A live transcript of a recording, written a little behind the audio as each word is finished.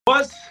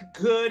What's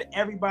good,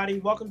 everybody?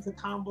 Welcome to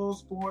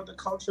Combos for the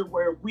Culture,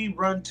 where we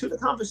run to the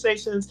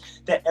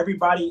conversations that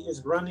everybody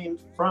is running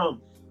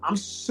from. I'm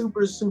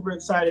super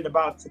excited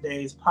about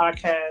today's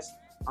podcast.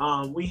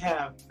 We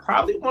have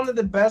probably one of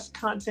the best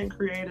content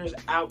creators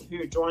out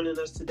here joining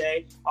us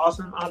today.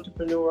 Awesome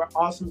entrepreneur,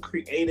 awesome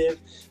creative.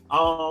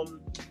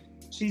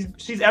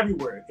 She's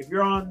everywhere. If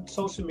you're on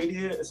social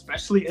media,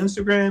 especially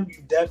Instagram,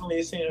 you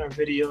definitely seen her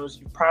videos.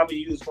 You probably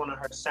used one of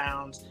her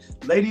sounds.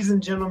 Ladies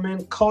and gentlemen,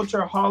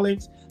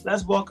 cultureholics,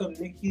 let's welcome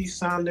Nicky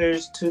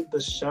Saunders to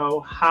the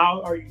show.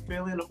 How are you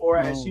feeling? Or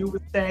as you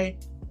would say,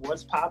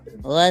 what's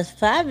popping? What's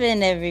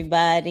popping,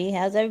 everybody?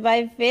 How's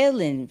everybody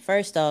feeling?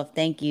 First off,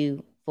 thank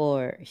you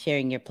for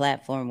sharing your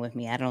platform with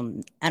me. I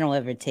don't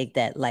ever take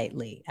that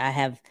lightly. I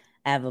have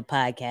a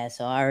podcast,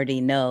 so I already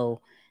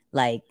know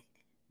like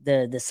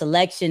the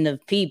selection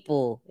of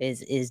people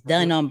is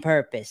done on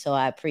purpose. So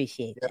I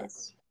appreciate that.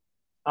 Yes.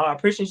 I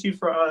appreciate you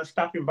for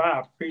stopping by. I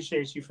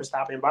appreciate you for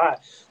stopping by.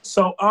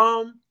 So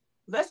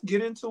let's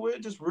get into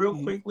it just real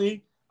Mhm.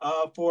 quickly.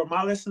 For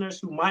my listeners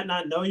who might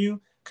not know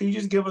you, can you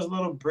just give us a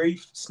little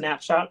brief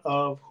snapshot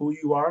of who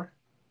you are?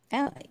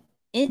 Oh,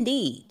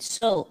 indeed.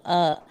 So,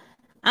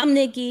 I'm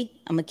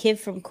Nikki. I'm a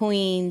kid from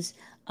Queens.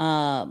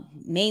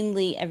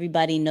 Mainly,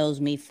 everybody knows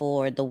me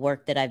for the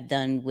work that I've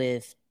done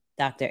with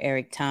Dr.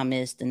 Eric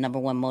Thomas, the number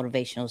one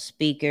motivational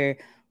speaker,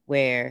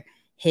 where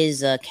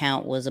his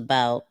account was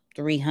about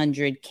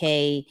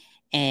 300K,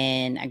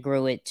 and I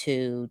grew it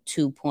to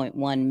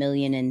 2.1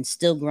 million, and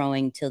still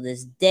growing till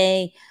this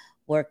day.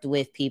 Worked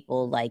with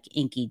people like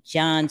Inky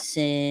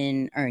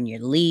Johnson, Earn Your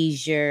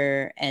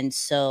Leisure. And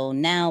so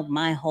now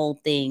my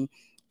whole thing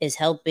is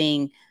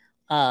helping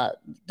uh,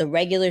 the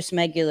regular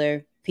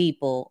smegular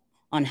people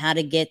on how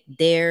to get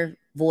their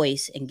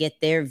voice and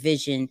get their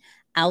vision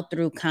out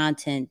through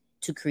content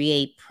to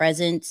create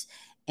presence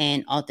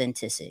and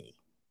authenticity.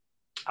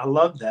 I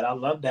love that. I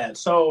love that.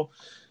 So,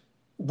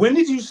 when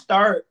did you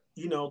start,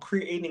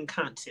 creating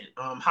content?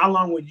 How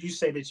long would you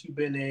say that you've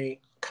been a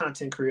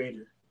content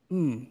creator?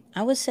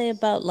 I would say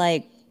about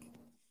like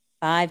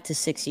 5 to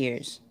 6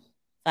 years.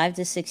 5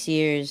 to 6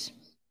 years.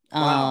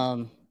 Wow.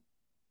 Um,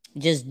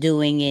 just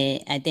doing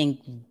it. I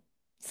think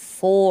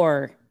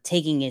 4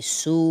 taking it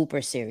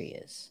super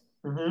serious.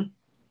 hmm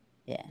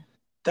Yeah.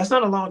 That's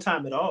not a long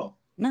time at all.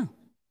 No.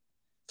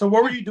 So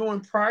what were No. you doing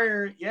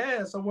prior?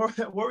 Yeah. So what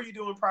were you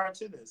doing prior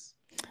to this?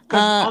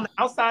 Because Uh on the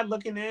outside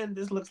looking in,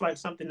 this looks like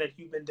something that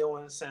you've been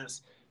doing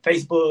since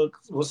Facebook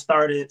was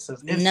started,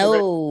 since Instagram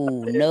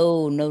no, started.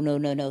 no, no, no,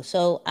 no, no.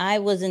 So I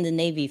was in the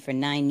Navy for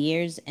 9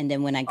 years, and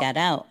then when I got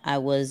out, I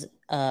was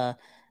an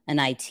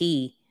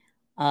IT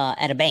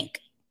at a bank.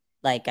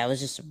 Like I was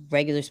just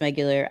regular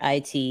smegular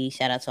IT.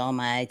 Shout out to all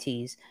my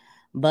ITs.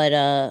 But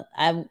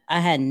I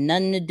had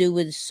nothing to do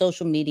with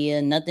social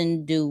media, nothing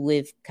to do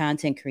with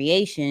content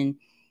creation.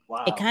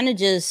 It Wow. kind of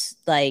just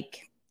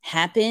like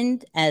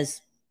happened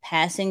as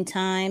passing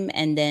time,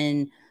 and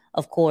then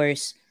of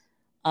course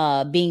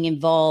being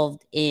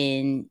involved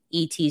in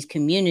ET's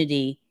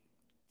community, hmm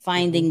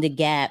finding the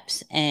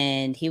gaps.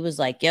 And he was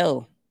like,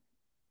 yo,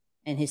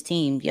 and his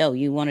team, yo,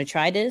 you want to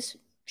try this?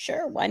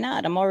 Sure, why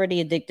not? I'm already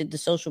addicted to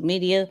social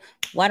media.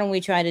 Why don't we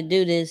try to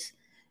do this?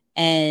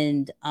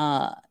 And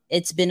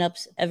it's been up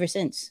ever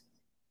since.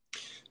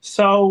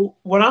 So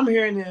what I'm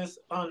hearing is,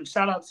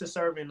 shout out to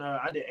serving.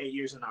 I did 8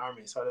 years in the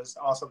Army, so that's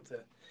awesome to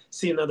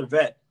see another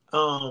vet.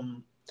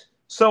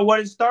 So what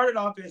it started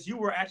off is you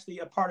were actually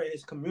a part of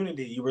his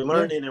community. You were Yeah.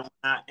 learning and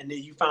whatnot, and then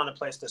you found a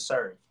place to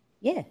serve.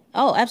 Yeah.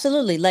 Oh,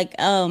 absolutely. Like,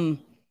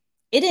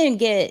 it didn't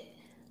get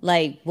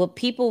like what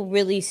people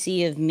really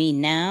see of me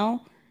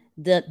now.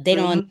 They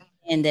don't hmm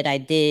understand that I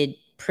did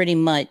pretty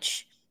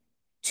much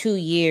 2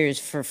 years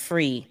for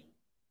free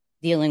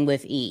dealing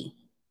with E,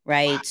 Wow.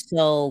 right?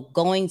 So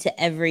going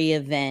to every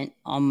event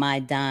on my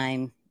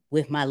dime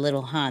with my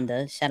little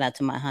Honda, shout out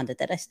to my Honda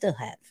that I still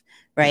have,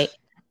 right?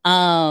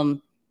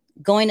 Um,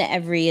 Going to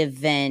every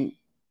event,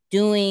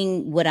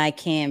 doing what I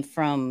can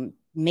from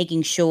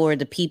making sure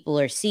the people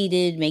are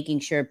seated, making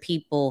sure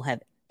people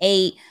have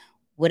ate,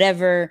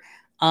 whatever.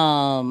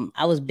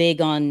 I was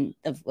big on,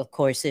 of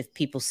course, if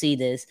people see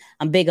this,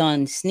 I'm big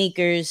on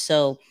sneakers.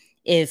 So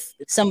if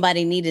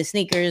somebody needed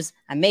sneakers,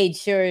 I made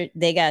sure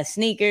they got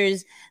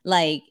sneakers.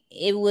 Like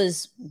it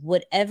was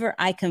whatever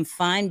I can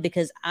find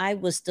because I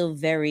was still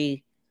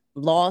very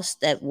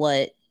lost at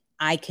what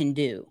I can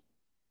do,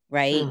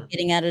 right? Mm.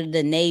 Getting out of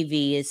the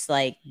Navy, it's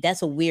like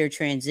that's a weird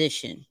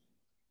transition,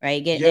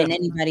 right? Yeah. And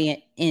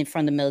anybody in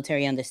from the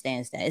military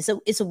understands that.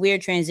 It's a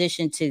weird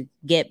transition to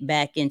get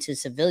back into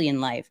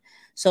civilian life.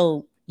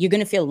 So you're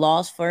gonna feel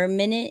lost for a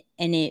minute.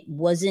 And it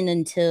wasn't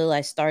until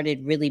I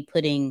started really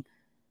putting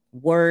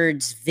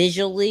words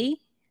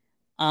visually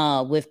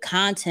with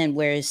content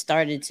where it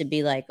started to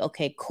be like,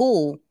 okay,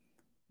 cool.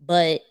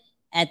 But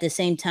at the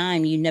same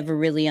time, you never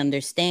really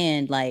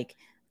understand like,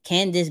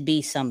 can this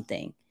be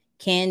something?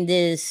 Can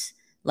this,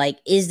 like,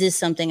 is this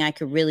something I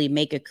could really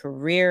make a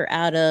career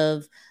out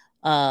of?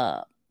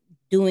 Uh,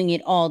 Doing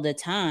it all the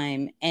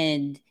time.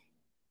 And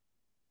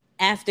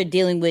after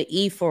dealing with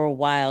E for a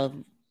while,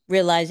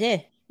 realize,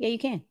 yeah, yeah, you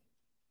can.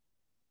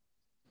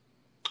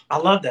 I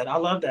love that. I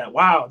love that.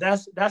 Wow,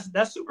 that's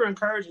super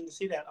encouraging to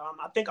see that.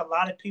 I think a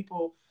lot of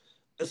people,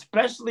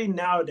 especially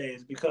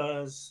nowadays,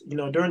 because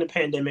during the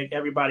pandemic,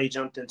 everybody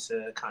jumped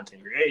into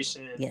content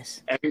creation,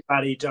 Yes.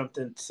 everybody jumped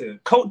into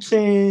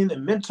coaching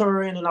and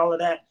mentoring and all of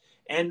that.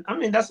 And I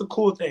mean, that's a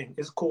cool thing.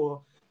 It's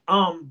cool.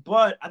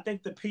 But I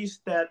think the piece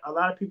that a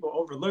lot of people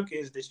overlook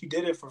is that you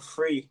did it for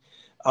free.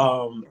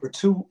 For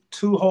two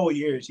whole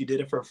years, you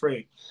did it for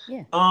free.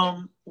 Yeah.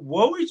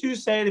 What would you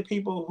say to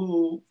people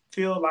who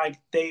feel like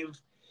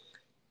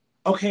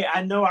okay,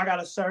 I know I got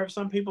to serve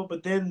some people,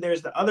 but then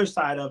there's the other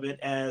side of it,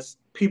 as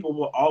people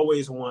will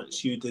always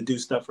want you to do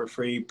stuff for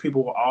free.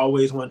 People will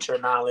always want your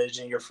knowledge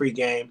and your free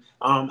game.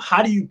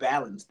 How do you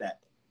balance that?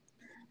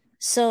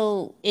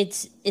 So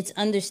it's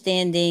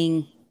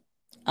understanding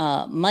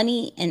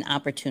money and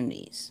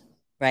opportunities,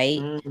 right?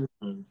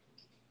 Mm-hmm.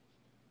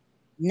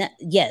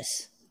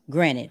 Yes,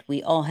 granted,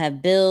 we all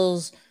have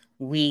bills.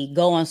 We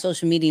go on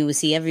social media and we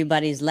see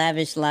everybody's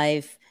lavish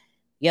life.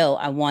 Yo,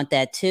 I want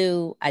that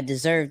too. I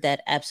deserve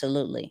that.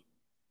 Absolutely.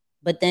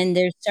 But then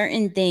there's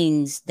certain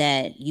things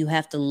that you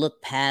have to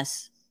look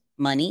past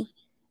money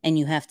and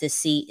you have to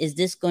see, is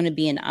this going to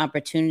be an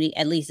opportunity?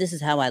 At least this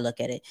is how I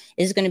look at it.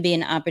 Is it going to be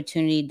an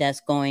opportunity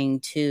that's going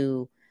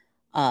to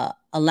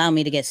allow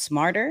me to get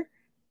smarter,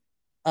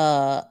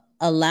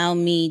 allow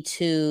me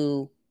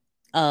to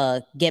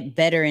get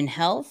better in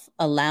health,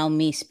 allow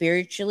me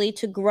spiritually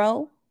to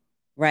grow,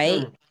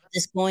 right? Mm.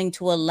 It's going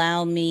to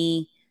allow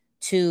me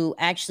to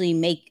actually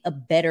make a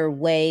better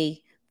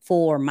way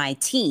for my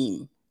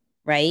team,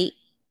 right?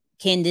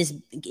 Can this,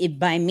 if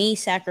by me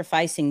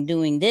sacrificing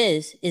doing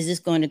this, is this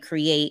going to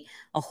create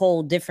a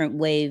whole different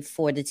way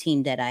for the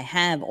team that I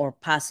have or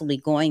possibly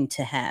going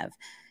to have?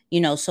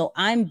 So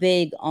I'm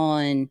big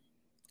on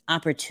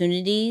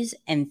opportunities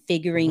and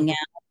figuring Mm-hmm.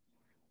 out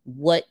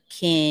what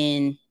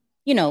can,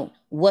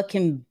 what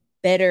can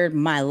better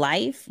my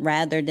life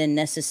rather than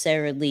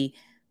necessarily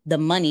the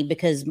money,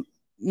 because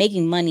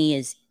making money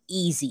is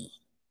easy,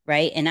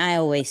 right? And I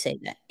always say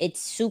that it's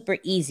super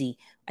easy.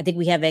 I think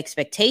we have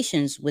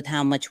expectations with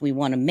how much we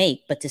want to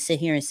make, but to sit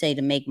here and say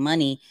to make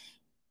money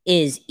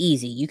is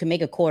easy. You can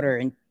make a quarter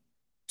in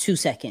 2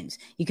 seconds.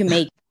 You can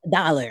make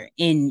 $1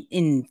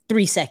 in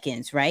 3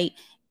 seconds, right?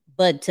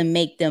 But to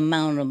make the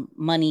amount of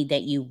money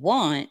that you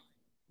want,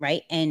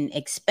 right, and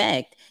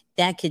expect,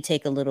 that could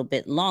take a little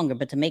bit longer.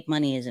 But to make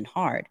money isn't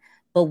hard.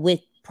 But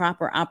with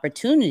proper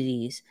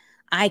opportunities,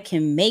 I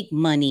can make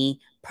money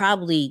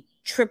probably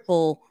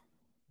triple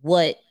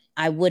what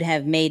I would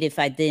have made if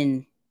I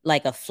didn't,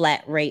 like a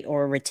flat rate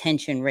or a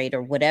retention rate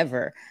or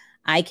whatever.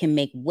 I can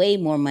make way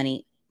more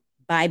money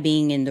by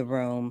being in the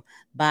room,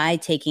 by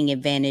taking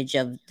advantage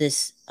of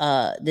this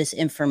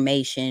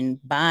information,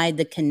 by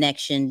the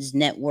connections,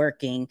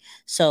 networking.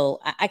 So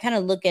I kind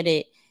of look at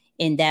it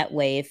in that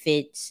way. If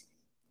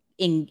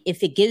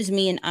it gives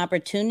me an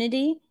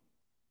opportunity,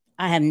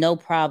 I have no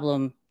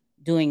problem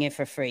doing it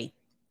for free.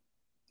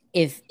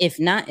 If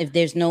not, if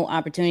there's no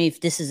opportunity, if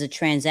this is a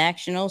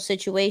transactional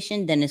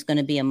situation, then it's going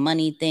to be a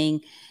money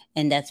thing,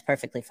 and that's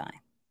perfectly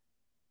fine.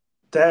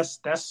 That's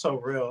so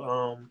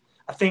real.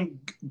 I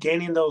think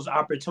gaining those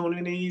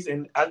opportunities,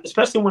 and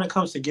especially when it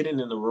comes to getting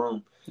in the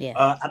room,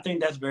 Yeah. I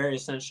think that's very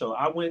essential.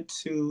 I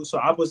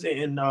was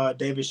in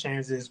David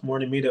Shands'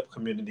 morning meetup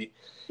community,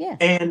 Yeah.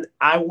 and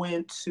I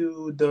went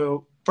to the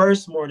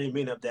first morning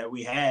meetup that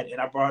we had,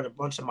 and I brought a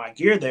bunch of my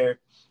gear there.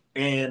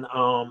 And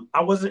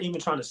I wasn't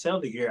even trying to sell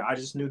the gear. I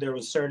just knew there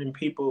was certain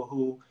people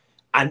who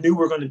I knew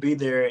were going to be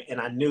there, and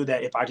I knew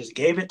that if I just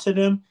gave it to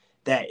them,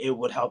 that it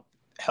would help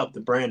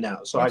the brand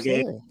out. So I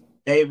gave Absolutely.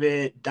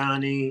 David,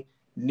 Donnie,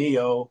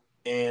 Neo,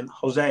 and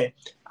Jose.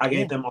 I Yeah.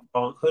 gave them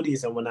all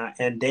hoodies and whatnot.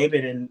 And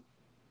David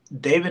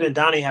and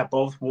Donnie have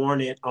both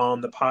worn it on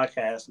the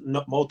podcast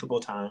multiple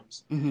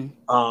times.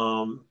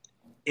 Mm-hmm.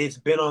 It's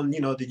been on the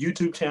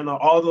YouTube channel.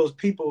 All those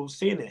people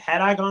seeing it. Had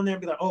I gone there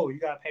and be like, oh, you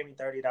gotta pay me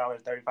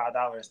 $30,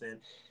 $35, then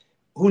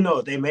who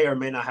knows? They may or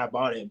may not have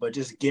bought it. But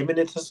just giving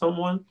it to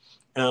someone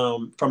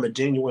from a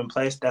genuine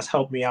place, that's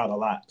helped me out a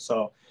lot.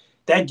 So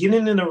that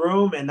getting in the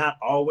room and not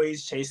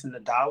always chasing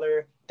the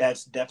dollar,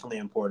 that's definitely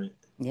important.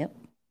 Yep.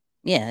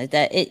 Yeah,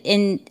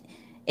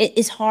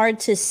 it's hard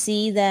to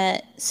see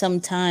that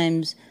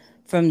sometimes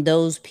from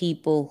those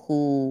people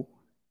who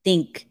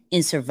think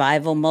in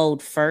survival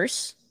mode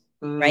first,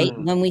 right?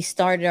 Mm,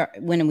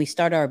 When we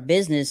start our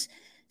business,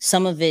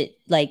 some of it,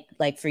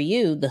 like for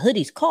you, the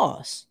hoodies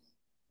cost,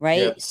 yeah.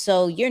 right?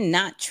 So you're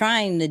not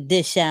trying to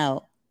dish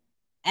out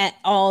at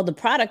all the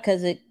product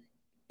because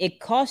it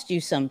cost you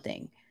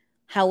something.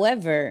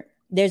 However,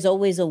 there's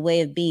always a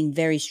way of being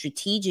very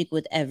strategic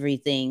with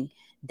everything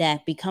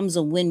that becomes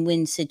a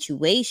win-win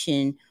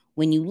situation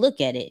when you look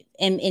at it.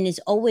 And it's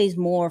always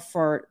more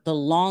for the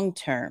long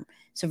term.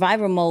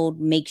 Survivor mode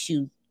makes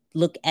you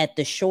look at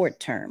the short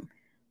term.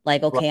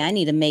 Like, Right. okay, I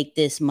need to make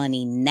this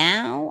money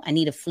now. I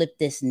need to flip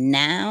this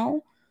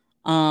now.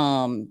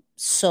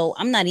 So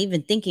I'm not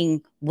even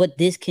thinking what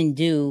this can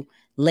do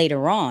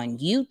later on.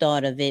 You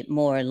thought of it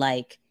more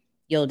like,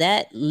 yo,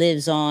 that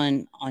lives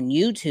on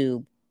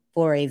YouTube.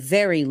 for a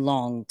very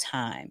long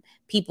time.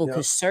 People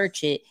could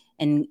search it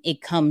and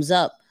it comes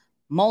up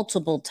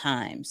multiple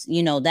times.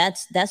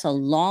 That's a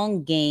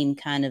long game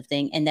kind of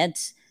thing. And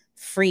that's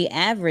free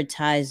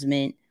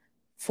advertisement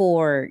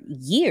for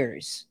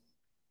years.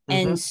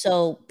 And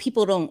so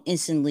people don't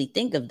instantly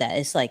think of that.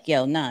 It's like,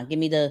 yo, nah, give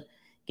me the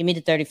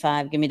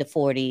 35, give me the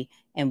 40,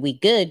 and we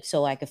good,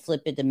 so I could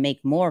flip it to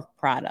make more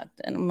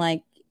product. And I'm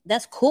like,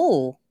 that's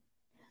cool,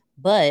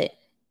 but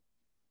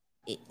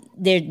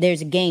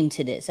there's a game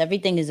to this.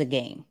 Everything is a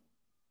game.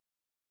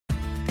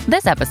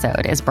 This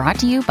episode is brought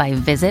to you by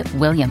Visit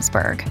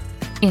Williamsburg.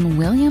 In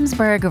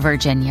Williamsburg,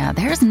 Virginia,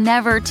 there's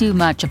never too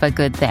much of a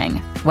good thing.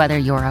 Whether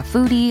you're a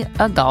foodie,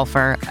 a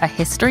golfer, a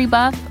history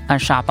buff, a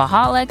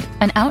shopaholic,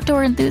 an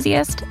outdoor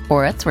enthusiast,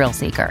 or a thrill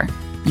seeker,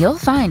 you'll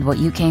find what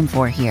you came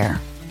for here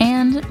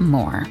and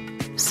more.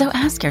 So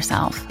ask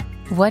yourself,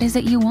 what is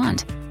it you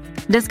want?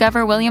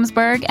 Discover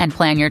Williamsburg and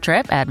plan your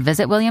trip at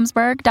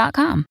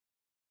visitwilliamsburg.com.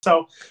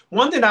 So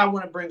one thing I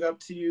want to bring up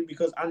to you,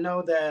 because I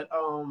know that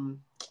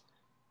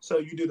so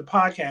you do the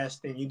podcast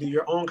thing, you do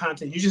your own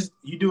content,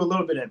 you do a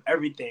little bit of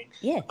everything.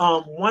 Yeah.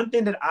 One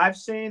thing that I've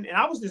seen, and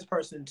I was this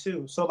person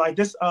too. So like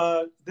this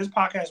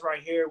podcast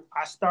right here,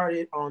 I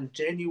started on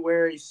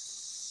January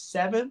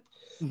 7th,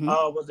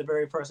 was the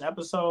very first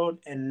episode.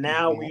 And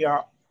now we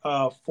are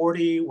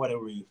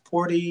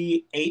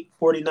 48,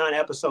 49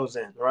 episodes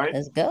in, right?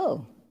 Let's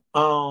go.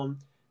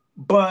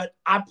 But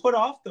I put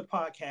off the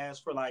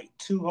podcast for like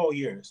 2 whole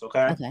years.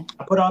 Okay.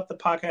 I put off the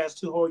podcast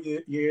 2 whole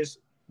years.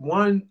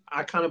 One,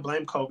 I kind of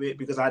blame COVID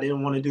because I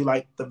didn't want to do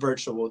like the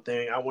virtual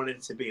thing. I wanted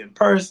it to be in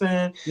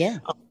person. Yeah.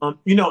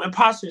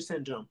 Imposter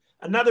syndrome.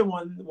 Another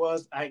one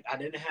was I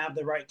didn't have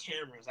the right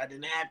cameras. I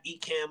didn't have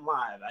Ecamm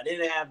Live. I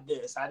didn't have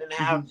this. I didn't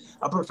have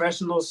a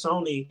professional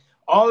Sony.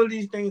 All of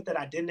these things that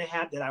I didn't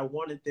have that I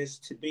wanted this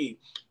to be.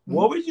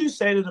 What would you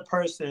say to the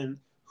person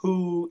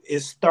who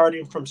is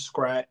starting from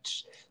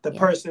scratch? The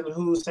person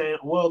who's saying,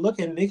 well,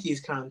 look at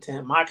Nicky's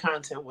content. My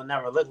content will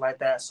never look like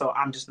that, so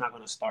I'm just not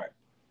going to start.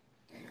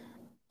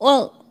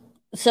 Well,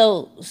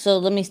 so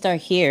let me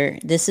start here.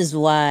 This is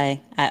why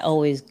I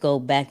always go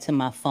back to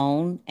my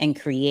phone and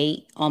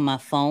create on my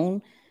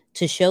phone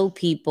to show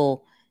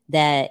people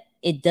that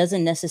it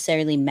doesn't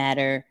necessarily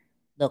matter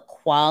the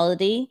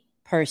quality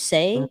per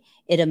se.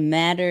 It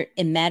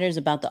matters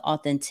about the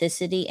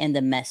authenticity and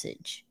the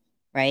message,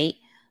 right?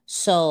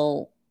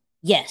 So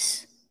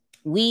yes,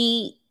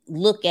 we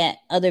look at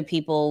other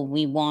people,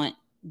 we want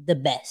the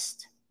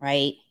best,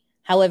 right?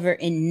 However,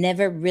 it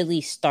never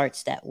really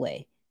starts that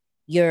way.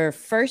 Your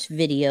first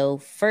video,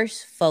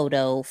 first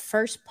photo,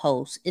 first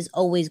post is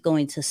always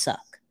going to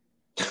suck.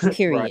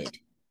 Period.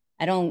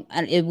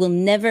 Right. It will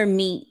never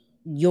meet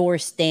your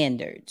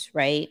standards,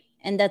 right?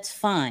 And that's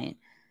fine.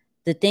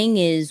 The thing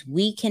is,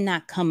 we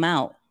cannot come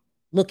out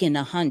looking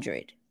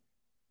 100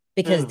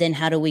 because then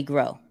how do we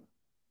grow?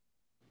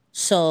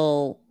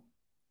 So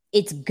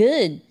it's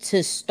good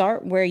to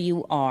start where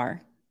you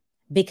are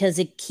because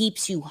it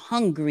keeps you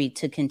hungry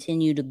to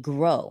continue to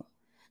grow.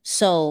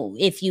 So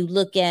if you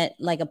look at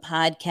like a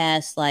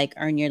podcast like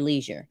Earn Your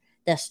Leisure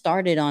that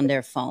started on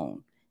their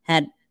phone,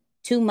 had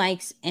 2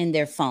 mics and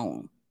their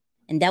phone,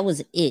 and that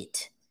was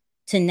it,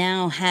 to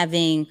now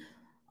having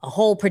a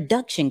whole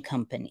production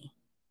company.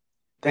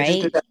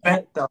 They just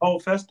did the whole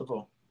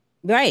festival.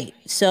 Right.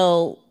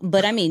 So,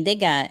 but I mean, they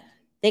got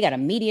a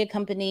media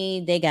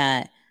company.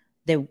 They're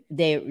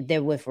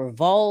with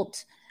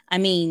Revolt. I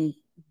mean,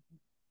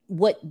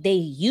 what they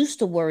used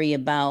to worry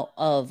about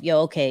of,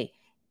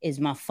 is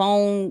my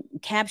phone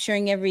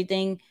capturing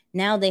everything?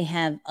 Now they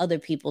have other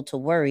people to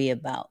worry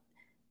about.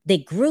 They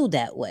grew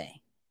that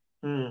way.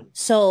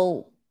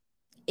 So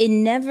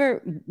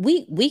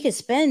we could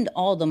spend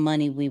all the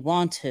money we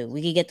want to.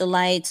 We could get the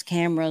lights,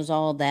 cameras,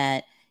 all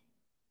that.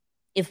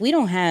 If we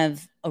don't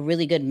have a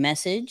really good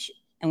message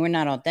and we're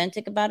not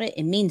authentic about it,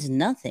 it means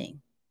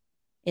nothing.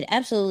 It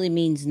absolutely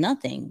means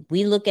nothing.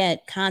 We look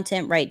at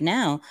content right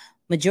now.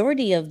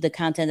 Majority of the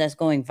content that's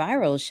going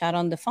viral is shot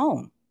on the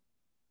phone.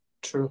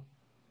 True.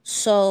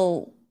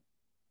 So,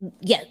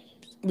 yeah,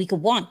 we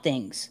could want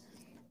things.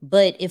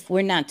 But if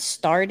we're not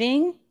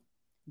starting,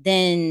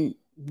 then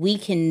we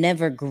can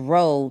never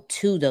grow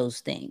to those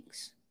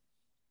things.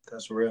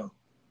 That's real.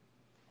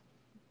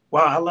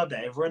 Wow, I love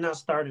that. If we're not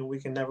starting,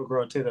 we can never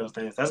grow to those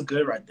things. That's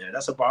good right there.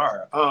 That's a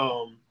bar.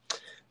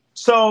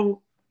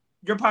 So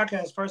your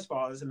podcast, first of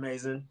all, is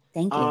amazing.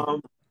 Thank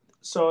you.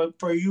 So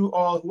for you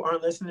all who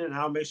aren't listening,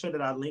 I'll make sure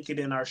that I link it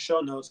in our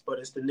show notes, but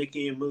it's the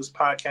Nicky and Moose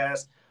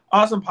podcast.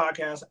 Awesome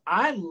podcast.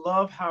 I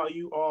love how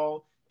you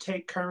all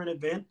take current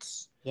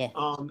events,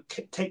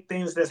 take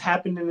things that's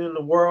happening in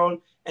the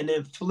world, and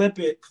then flip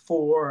it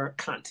for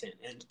content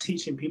and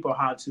teaching people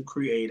how to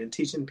create and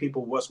teaching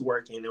people what's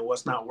working and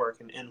what's not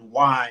working and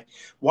why.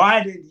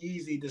 Why did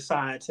Yeezy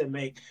decide to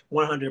make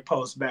 100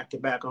 posts back to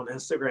back on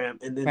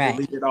Instagram and then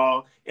delete it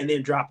all and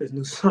then drop his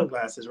new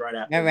sunglasses right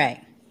after? All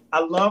right.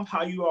 I love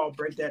how you all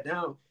break that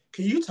down.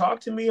 Can you talk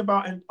to me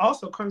about, and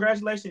also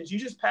congratulations, you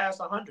just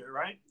passed 100,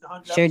 right?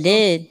 100 Sure episodes.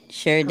 Did.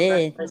 Sure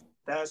did.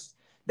 That's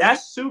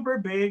That's super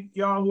big,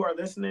 y'all who are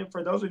listening.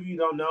 For those of you who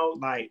don't know,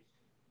 like,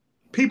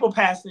 people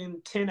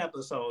passing 10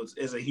 episodes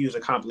is a huge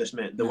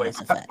accomplishment the way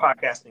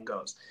podcasting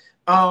goes.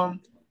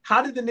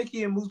 How did the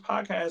Nicky and Moose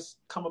podcast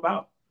come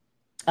about?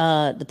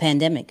 The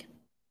pandemic.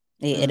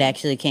 It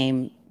actually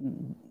came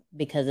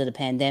because of the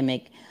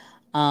pandemic.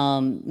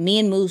 Me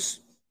and Moose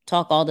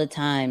talk all the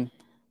time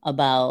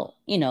about,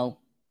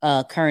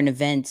 current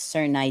events,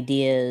 certain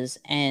ideas.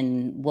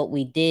 And what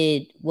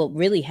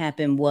really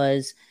happened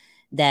was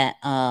that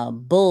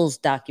Bulls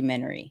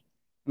documentary.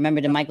 Remember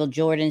the Michael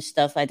Jordan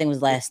stuff? I think it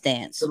was Last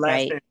Dance,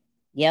 right?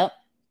 Yep.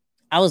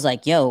 I was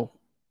like, yo,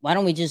 why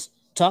don't we just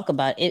talk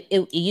about it?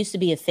 It used to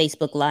be a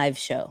Facebook Live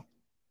show,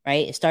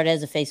 right? It started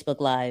as a Facebook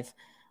Live.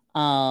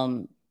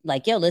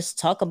 Like, yo, let's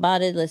talk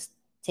about it. Let's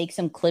take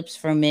some clips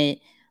from it.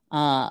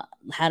 How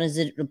does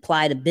it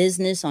apply to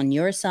business on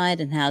your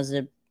side, and how does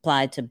it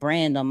apply to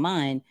brand on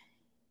mine?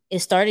 It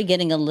started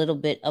getting a little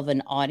bit of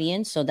an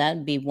audience. So that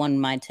would be one of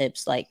my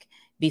tips. Like,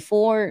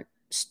 before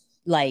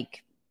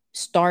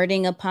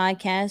starting a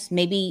podcast,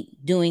 maybe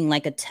doing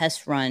like a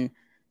test run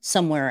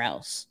somewhere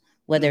else,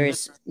 whether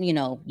it's,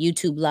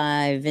 YouTube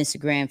Live,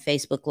 Instagram,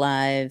 Facebook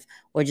Live,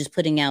 or just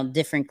putting out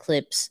different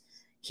clips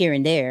here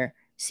and there,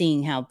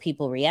 seeing how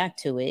people react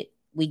to it.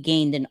 We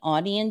gained an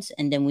audience,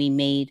 and then we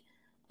made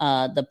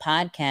the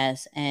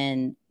podcast.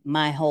 And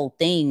my whole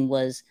thing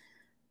was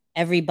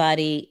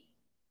everybody,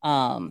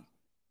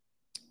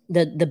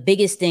 the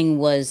biggest thing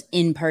was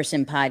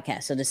in-person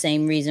podcast. So the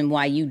same reason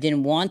why you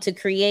didn't want to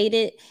create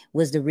it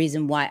was the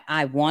reason why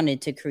I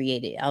wanted to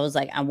create it. I was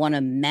like, I want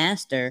to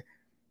master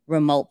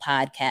remote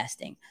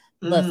podcasting,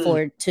 but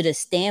to the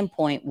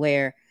standpoint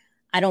where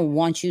I don't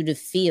want you to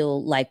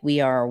feel like we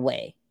are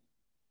away.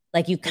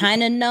 Like, you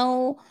kind of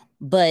know,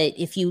 but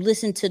if you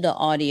listen to the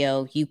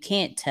audio, you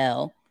can't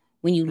tell.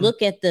 When you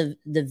look at the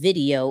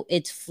video,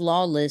 it's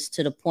flawless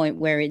to the point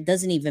where it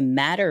doesn't even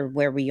matter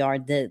where we are.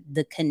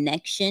 The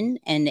connection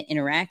and the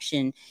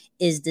interaction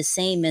is the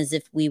same as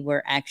if we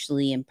were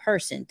actually in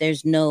person.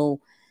 There's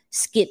no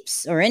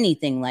skips or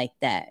anything like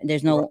that.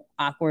 There's no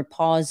awkward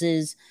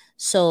pauses.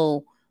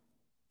 So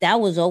that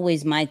was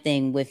always my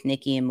thing with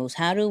Nicky and Moose.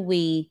 How do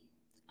we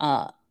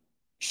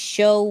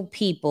show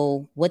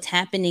people what's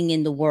happening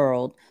in the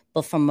world,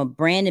 but from a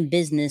brand and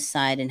business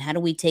side? And how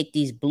do we take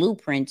these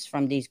blueprints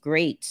from these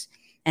greats,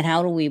 and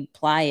how do we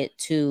apply it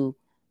to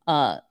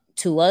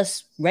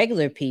us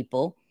regular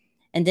people?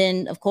 And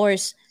then, of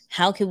course,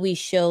 how can we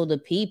show the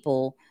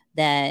people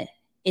that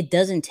it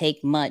doesn't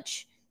take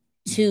much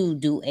to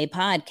do a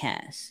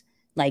podcast?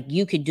 Like,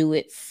 you could do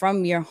it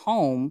from your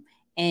home,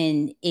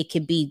 and it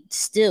could be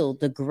still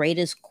the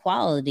greatest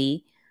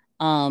quality,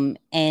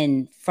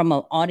 and from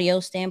an audio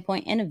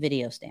standpoint and a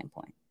video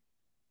standpoint.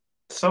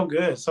 So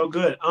good.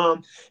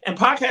 And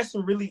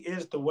podcasting really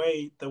is the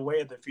way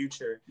of the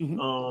future.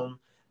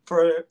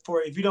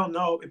 For if you don't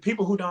know,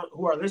 people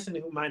who are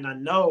listening who might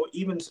not know,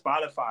 even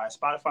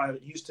Spotify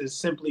used to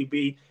simply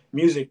be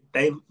music.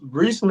 They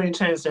recently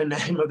changed their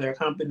name of their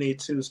company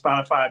to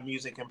Spotify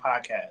Music and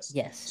Podcasts.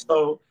 Yes.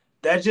 So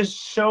that just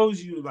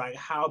shows you like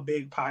how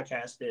big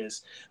podcast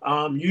is.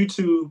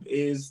 YouTube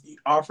is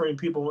offering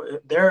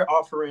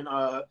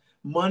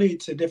money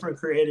to different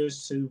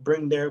creators to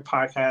bring their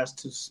podcast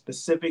to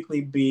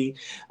specifically be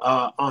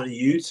on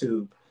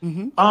YouTube.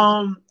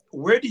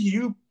 Where do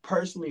you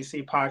personally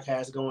see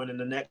podcasts going in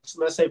the next,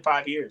 let's say,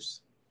 5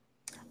 years?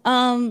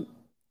 I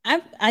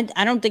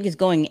don't think it's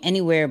going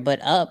anywhere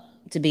but up,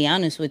 to be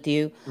honest with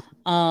you.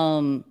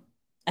 I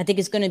think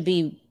it's going to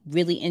be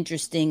really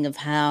interesting of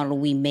how do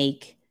we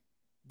make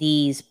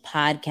these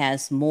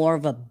podcasts more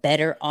of a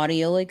better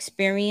audio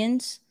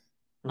experience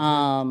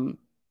than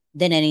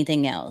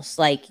anything else.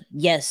 Like,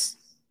 yes,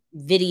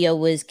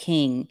 video is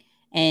king.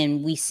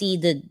 And we see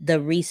the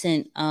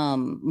recent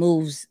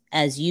moves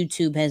as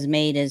YouTube has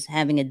made as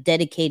having a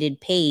dedicated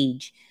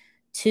page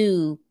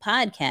to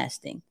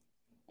podcasting.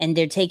 And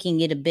they're taking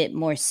it a bit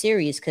more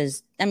serious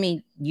because,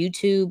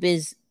 YouTube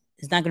is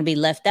not going to be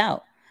left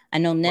out. I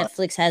know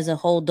Netflix has a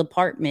whole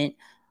department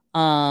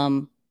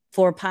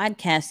for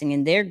podcasting,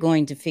 and they're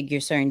going to figure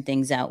certain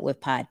things out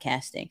with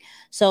podcasting.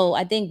 So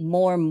I think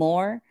more and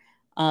more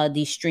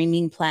these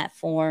streaming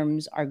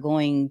platforms are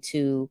going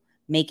to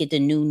make it the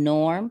new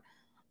norm.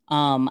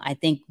 I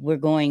think we're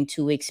going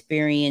to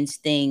experience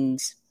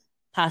things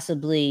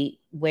possibly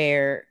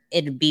where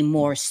it'd be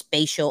more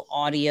spatial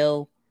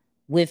audio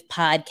with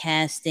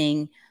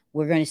podcasting.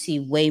 We're going to see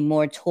way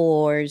more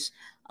tours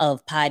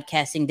of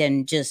podcasting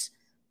than just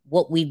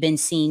what we've been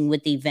seeing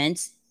with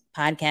events.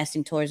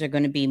 Podcasting tours are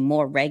going to be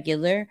more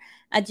regular.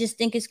 I just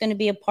think it's going to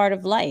be a part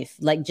of life.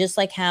 Like, just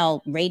like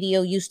how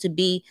radio used to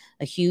be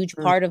a huge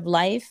part of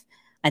life,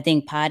 I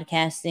think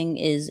podcasting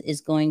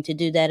is going to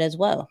do that as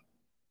well.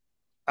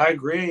 I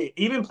agree.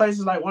 Even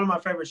places like, one of my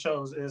favorite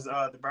shows is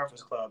The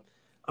Breakfast Club.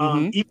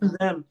 Even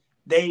them,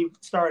 they've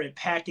started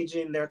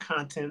packaging their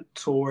content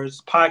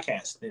towards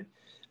podcasting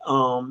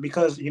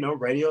because,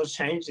 radio is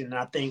changing. And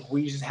I think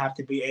we just have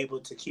to be able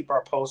to keep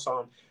our pulse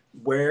on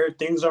where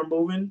things are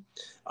moving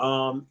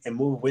and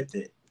move with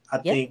it. I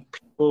think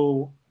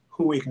people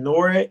who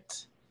ignore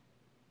it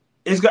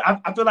it's good.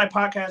 I feel like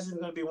podcasting is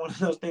going to be one of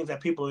those things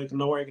that people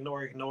ignore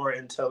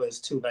until it's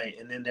too late,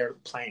 and then they're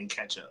playing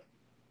catch up.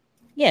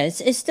 Yeah,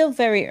 it's still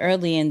very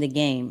early in the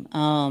game.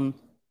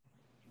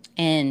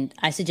 And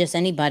I suggest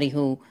anybody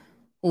who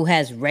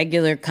has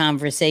regular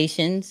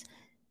conversations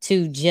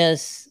to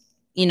just,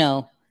 you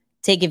know,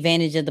 take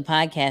advantage of the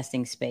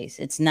podcasting space.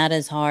 It's not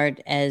as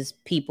hard as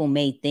people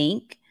may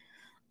think.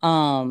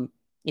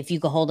 If you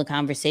can hold a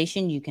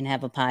conversation, you can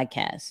have a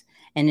podcast.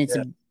 And it's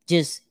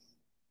just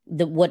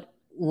the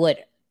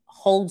what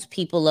holds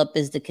people up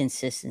is the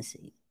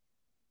consistency.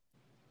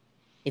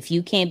 If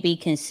you can't be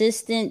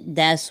consistent,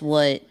 that's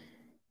what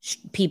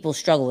people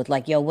struggle with.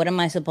 Like, yo, what am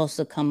I supposed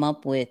to come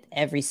up with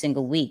every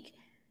single week?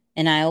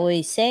 And I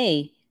always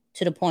say,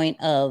 to the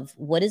point of,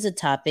 what is a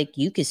topic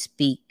you could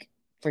speak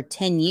for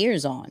 10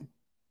 years on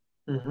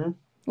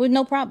with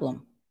no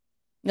problem?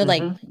 You know,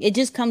 like, it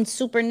just comes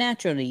super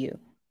natural to you,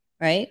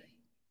 right?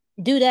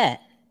 Do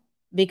that,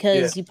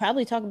 because you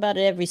probably talk about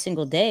it every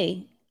single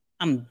day.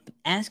 I'm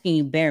asking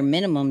you, bare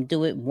minimum,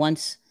 do it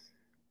once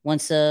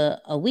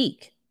a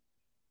week.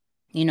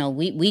 You know,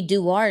 we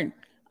do our,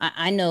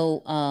 I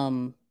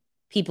know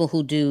people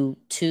who do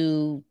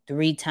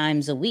 2-3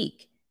 times a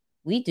week.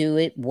 We do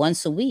it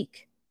once a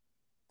week,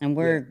 and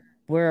we're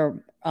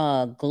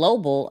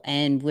global,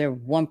 and we're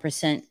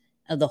 1%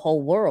 of the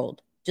whole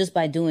world just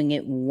by doing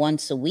it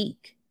once a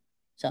week.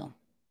 So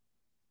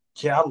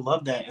yeah, I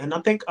love that. And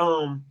I think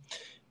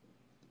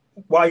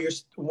while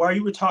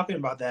you were talking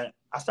about that,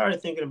 I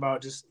started thinking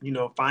about just,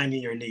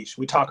 finding your niche.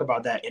 We talk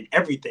about that in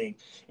everything.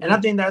 And I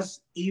think that's,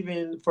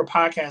 even for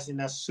podcasting,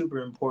 that's super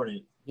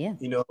important. Yeah.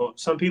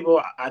 Some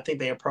people, I think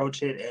they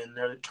approach it and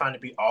they're trying to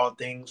be all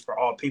things for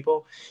all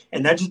people.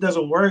 And that just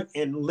doesn't work.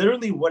 And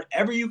literally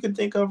whatever you can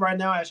think of right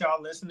now as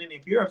y'all listening,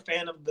 if you're a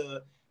fan of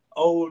the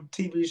old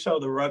TV show,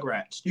 The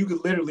Rugrats, you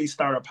could literally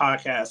start a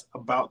podcast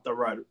about the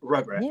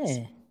Rugrats.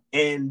 Yeah.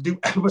 And do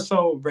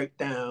episode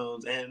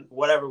breakdowns and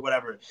whatever.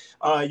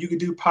 You could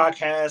do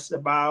podcasts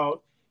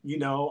about,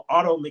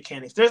 auto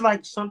mechanics. There's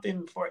like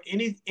something for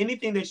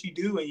anything that you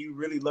do and you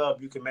really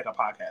love, you can make a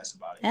podcast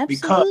about it.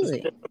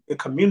 Absolutely. Because there's a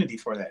community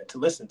for that, to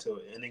listen to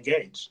it and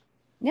engage.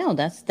 No,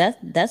 that's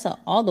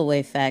all the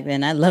way fact.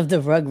 And I love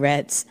the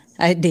Rugrats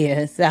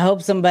idea. So I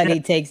hope somebody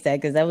takes that,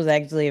 because that was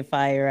actually a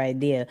fire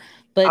idea.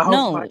 But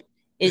no,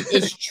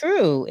 it's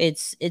true.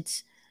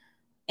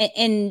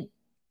 And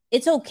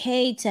it's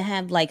okay to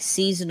have like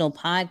seasonal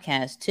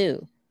podcasts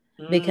too,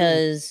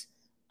 because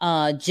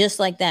just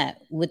like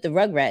that with the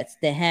Rugrats,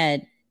 they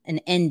had an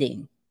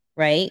ending,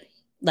 right?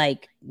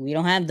 Like, we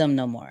don't have them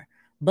no more,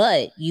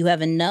 but you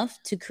have enough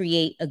to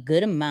create a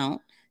good amount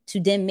to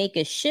then make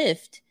a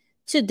shift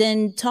to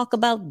then talk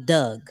about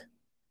Doug.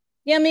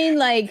 You know what I mean?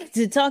 Like,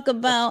 to talk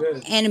about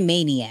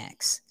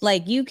Animaniacs.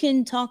 Like, you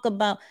can talk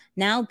about,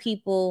 now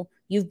people,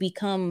 you've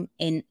become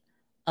an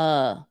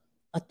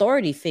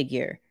authority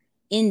figure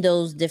in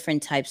those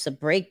different types of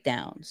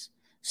breakdowns.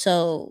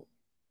 So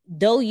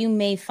though you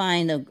may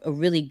find a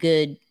really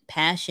good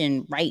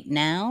passion right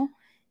now,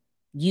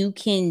 you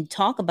can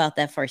talk about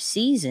that for a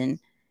season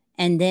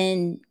and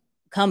then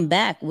come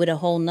back with a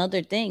whole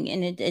nother thing.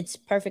 And it's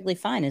perfectly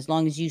fine, as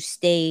long as you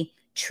stay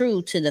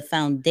true to the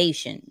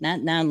foundation.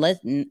 Let's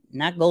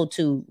not go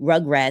to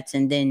Rugrats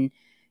and then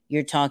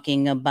you're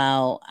talking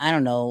about, I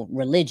don't know,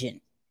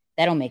 religion.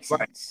 That don't make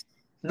sense.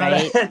 No,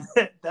 right?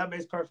 That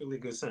makes perfectly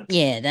good sense.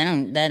 Yeah,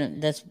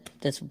 that's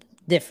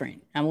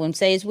different. I wouldn't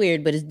say it's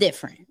weird, but it's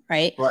different,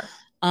 right?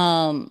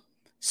 Right.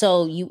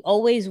 So you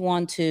always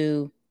want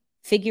to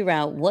figure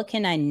out, what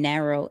can I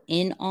narrow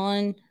in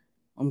on,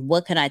 and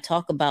what can I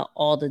talk about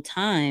all the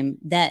time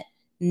that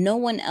no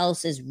one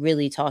else is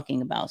really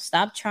talking about.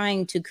 Stop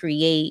trying to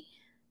create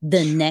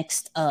the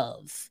next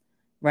of,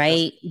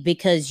 right?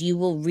 Because you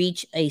will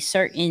reach a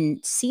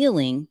certain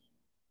ceiling,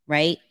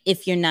 right,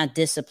 if you're not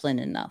disciplined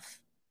enough.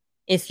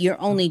 If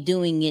you're only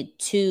doing it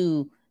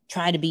to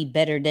try to be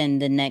better than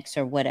the next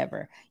or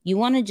whatever. You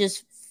want to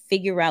just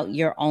figure out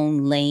your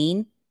own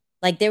lane.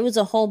 Like, there was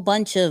a whole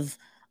bunch of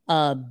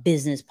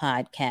business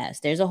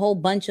podcasts. There's a whole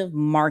bunch of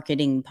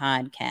marketing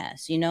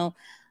podcasts.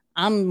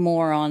 I'm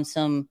more on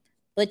some,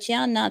 but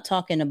y'all not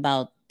talking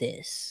about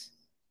this,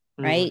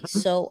 right?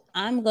 So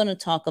I'm going to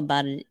talk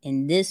about it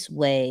in this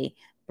way,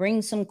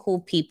 bring some cool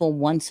people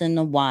once in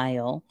a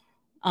while.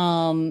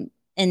 And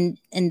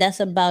that's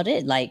about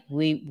it. Like,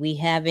 we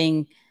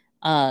having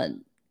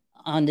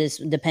on this,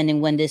 depending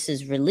when this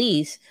is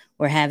released,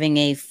 we're having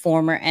a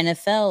former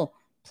NFL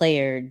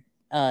player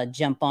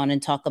jump on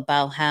and talk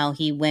about how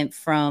he went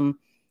from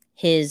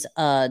his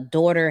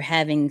daughter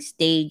having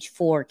stage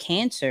 4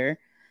 cancer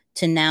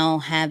to now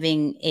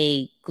having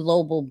a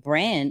global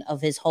brand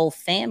of his whole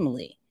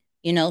family.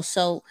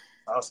 So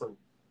awesome.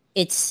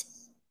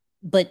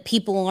 But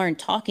people aren't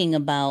talking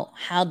about,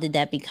 how did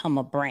that become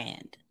a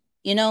brand?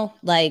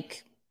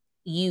 Like,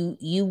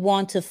 you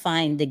want to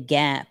find the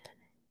gap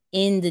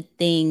in the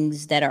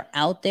things that are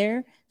out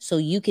there so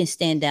you can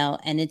stand out.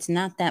 And it's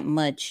not that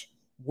much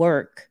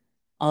work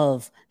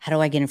of, how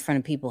do I get in front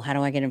of people? How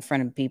do I get in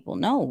front of people?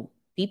 No,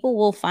 people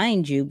will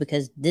find you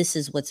because this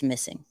is what's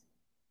missing.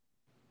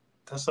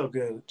 That's so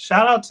good.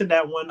 Shout out to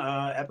that one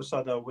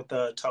episode though with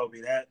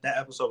Toby. That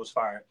episode was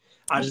fire.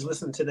 I just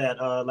listened to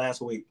that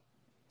last week.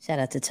 Shout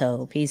out to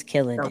Tobe. He's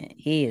killing it.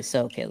 He is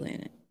so killing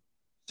it.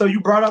 So you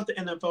brought up the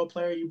NFL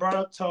player. You brought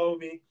up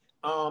Toby.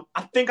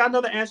 I think I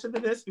know the answer to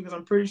this because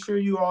I'm pretty sure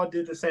you all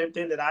did the same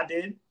thing that I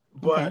did.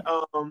 But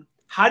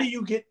how do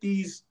you get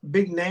these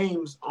big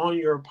names on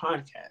your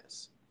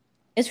podcast?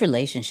 It's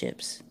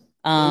relationships.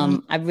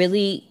 I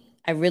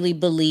really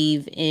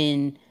believe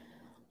in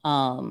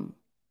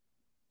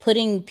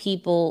putting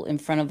people in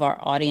front of our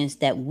audience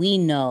that we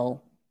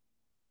know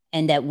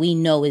and that we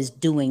know is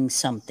doing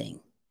something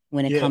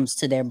when it comes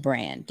to their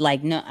brand.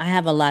 Like, no, I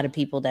have a lot of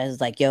people that is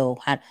like, yo,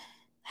 how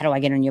do I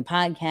get on your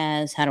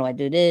podcast? How do I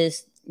do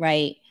this?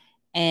 Right.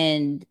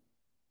 And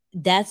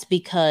that's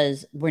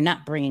because we're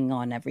not bringing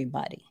on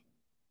everybody.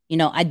 You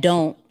know, I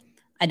don't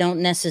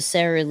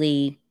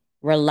necessarily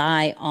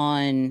rely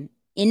on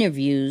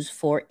interviews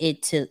for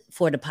the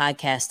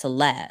podcast to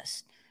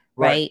last.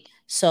 Right.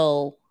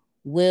 So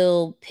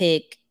we'll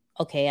pick,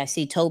 okay, I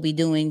see Toby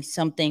doing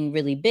something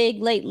really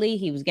big lately.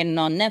 He was getting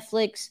on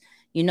Netflix.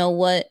 You know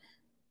what,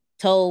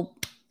 Tobe,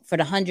 for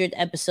the 100th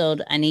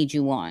episode, I need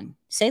you on.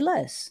 Say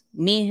less.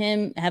 Me and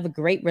him have a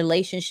great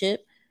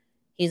relationship.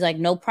 He's like,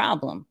 no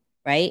problem,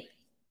 right?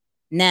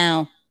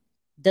 Now,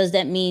 does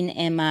that mean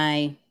am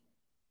I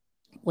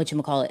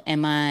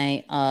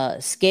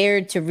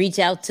scared to reach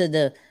out to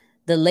the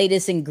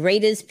latest and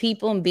greatest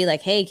people and be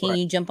like, hey, can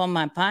you jump on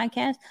my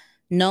podcast?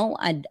 No,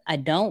 I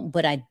don't,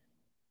 but I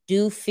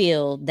do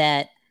feel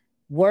that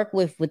work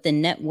with the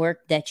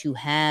network that you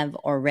have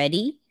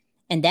already,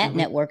 and that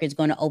network is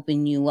going to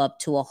open you up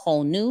to a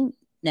whole new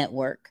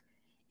network.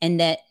 And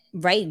that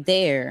right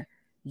there,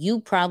 you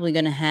probably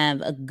going to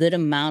have a good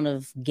amount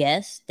of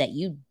guests that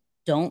you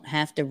don't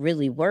have to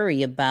really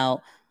worry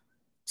about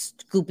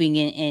scooping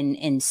in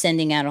and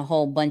sending out a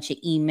whole bunch of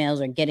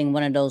emails or getting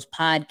one of those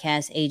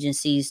podcast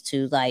agencies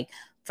to like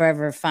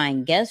forever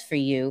find guests for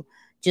you.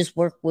 Just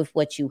work with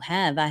what you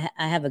have. I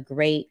have a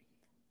great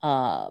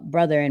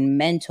brother and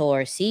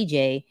mentor,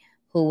 CJ,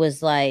 who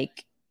was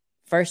like,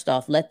 first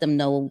off, let them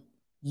know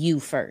you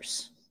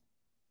first,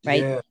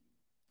 right?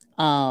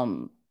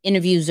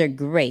 Interviews are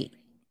great,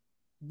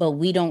 but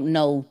we don't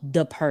know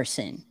the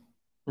person.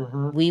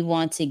 We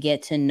want to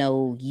get to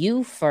know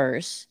you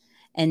first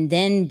and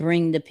then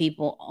bring the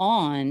people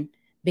on,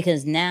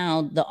 because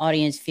now the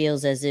audience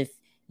feels as if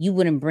you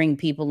wouldn't bring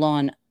people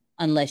on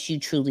unless you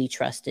truly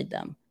trusted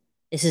them.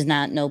 This is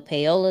not no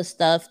payola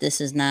stuff. This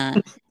is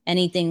not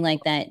anything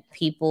like that.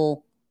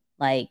 People,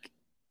 like,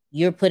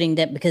 you're putting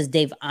that because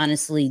they've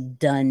honestly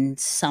done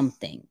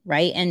something,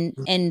 right?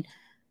 And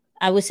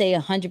I would say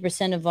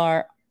 100% of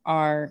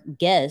our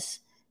guests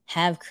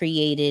have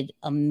created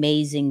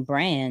amazing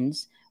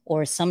brands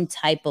or some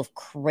type of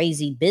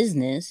crazy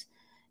business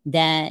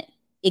that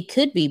it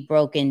could be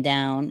broken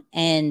down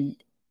and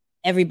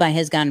everybody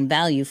has gotten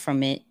value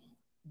from it.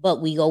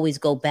 But we always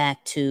go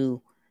back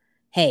to,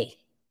 hey,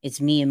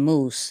 it's me and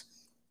Moose.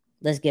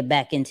 Let's get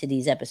back into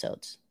these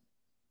episodes.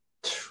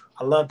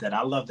 I love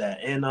that.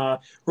 And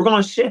we're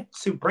going to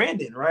shift to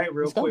Brandon, right?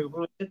 Real quick. We're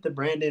going to shift to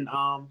Brandon.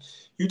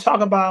 You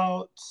talk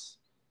about,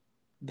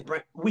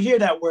 we hear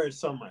that word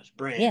so much.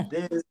 Brand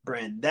this,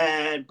 brand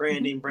that,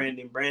 branding.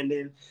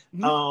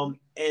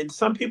 And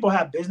some people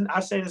have business. I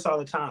say this all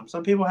the time.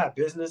 Some people have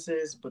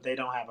businesses, but they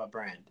don't have a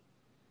brand.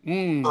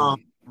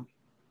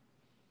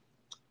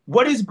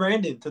 What is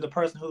branding to the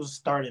person who's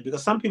started?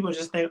 Because some people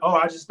just think, oh,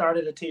 I just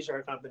started a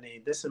t-shirt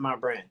company. This is my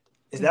brand.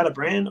 Is that a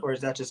brand or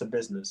is that just a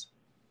business?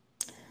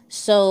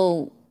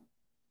 So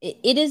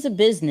it is a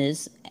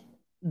business,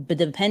 but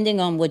depending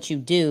on what you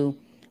do,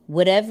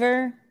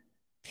 whatever's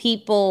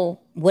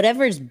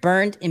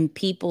burnt in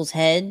people's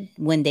head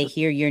when they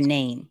hear your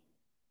name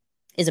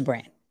is a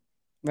brand,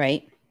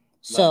 right?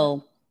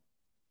 So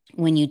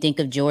when you think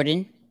of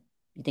Jordan,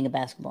 you think of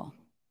basketball,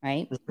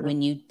 right?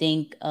 When you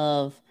think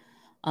of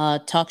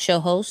talk show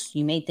hosts,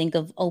 you may think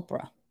of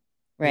Oprah,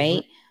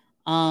 right?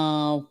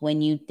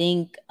 When you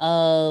think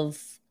of,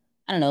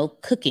 I don't know,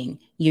 cooking,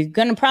 you're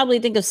going to probably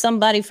think of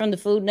somebody from the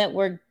Food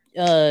Network,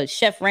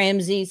 Chef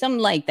Ramsay,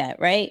 something like that,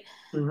 right?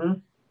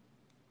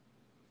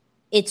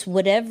 It's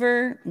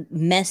whatever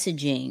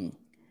messaging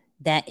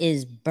that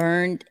is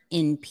burned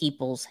in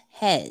people's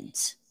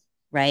heads,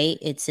 right?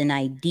 It's an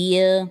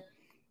idea.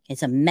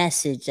 It's a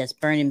message that's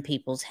burned in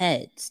people's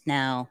heads.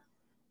 Now,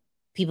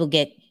 people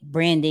get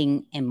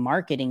branding and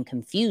marketing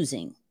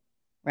confusing,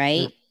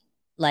 right?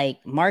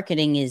 Like,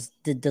 marketing is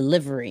the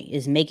delivery,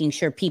 is making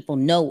sure people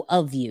know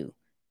of you.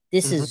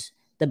 This is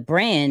the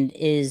brand,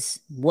 is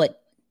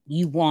what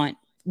you want,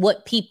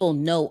 what people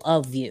know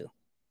of you,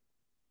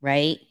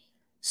 right?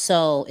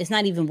 So it's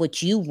not even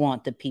what you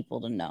want the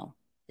people to know.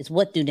 It's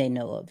what do they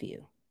know of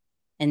you.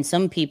 And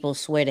some people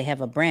swear they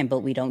have a brand, but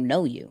we don't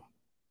know you.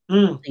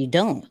 You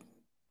don't,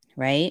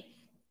 right?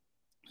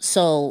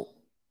 So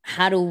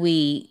how do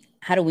we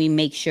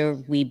make sure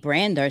we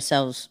brand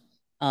ourselves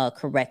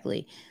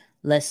correctly?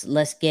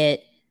 Let's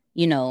get,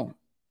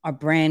 our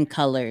brand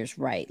colors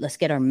right. Let's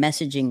get our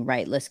messaging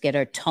right. Let's get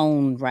our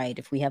tone right.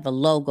 If we have a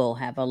logo,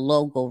 have a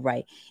logo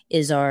right.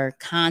 Is our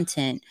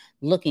content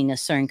looking a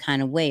certain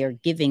kind of way or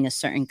giving a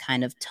certain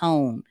kind of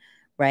tone,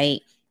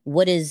 right?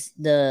 What is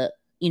the,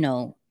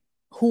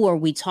 who are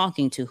we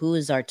talking to? Who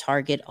is our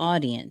target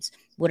audience?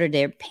 What are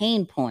their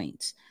pain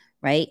points,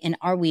 right? And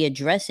are we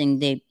addressing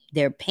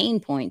their pain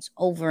points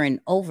over and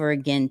over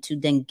again to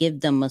then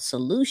give them a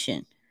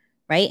solution,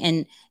 right?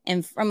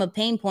 And from a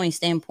pain point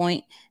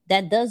standpoint,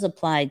 that does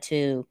apply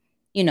to,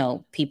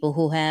 people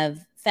who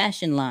have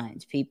fashion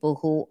lines, people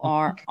who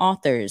are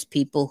authors,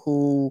 people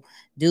who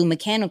do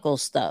mechanical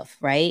stuff,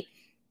 right?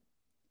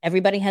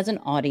 Everybody has an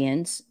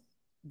audience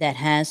that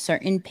has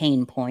certain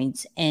pain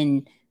points,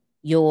 and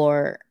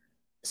your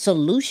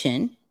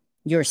solution,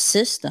 your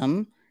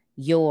system,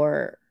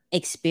 your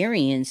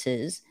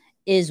experiences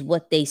is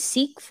what they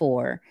seek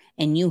for,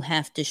 and you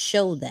have to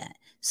show that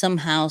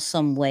somehow,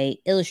 some way,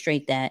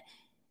 illustrate that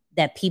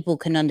people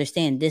can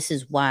understand this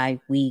is why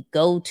we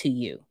go to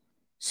you.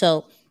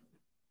 So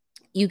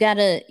you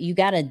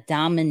gotta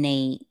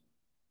dominate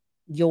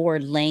your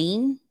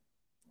lane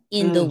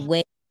in the way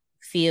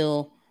you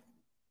feel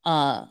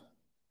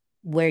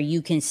where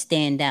you can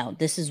stand out.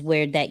 This is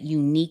where that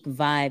unique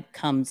vibe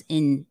comes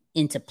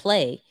into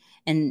play.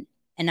 And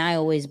I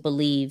always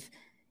believe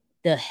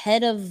the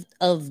head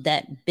of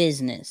that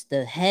business,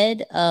 the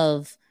head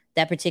of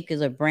that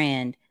particular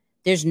brand,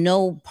 there's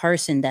no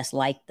person that's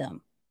like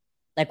them.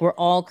 Like, we're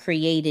all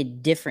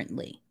created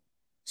differently.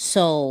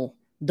 So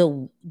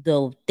the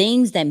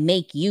things that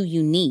make you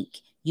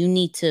unique, you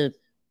need to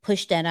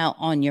push that out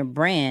on your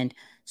brand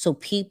so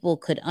people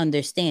could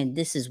understand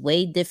this is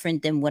way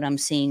different than what I'm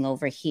seeing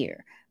over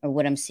here or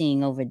what I'm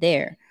seeing over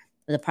there.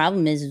 The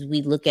problem is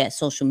we look at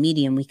social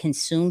media and we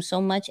consume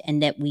so much,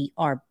 and that we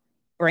are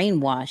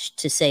brainwashed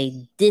to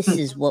say this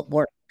is what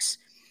works.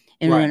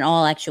 And Right. in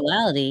all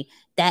actuality,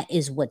 that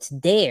is what's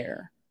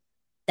there.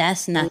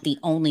 That's not the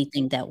only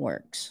thing that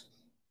works.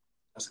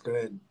 That's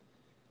good.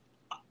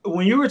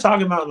 When you were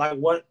talking about like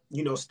what,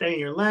 stay in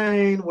your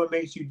lane, what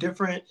makes you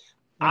different,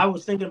 I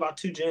was thinking about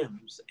two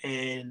gyms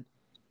and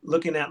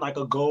looking at like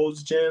a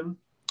Gold's Gym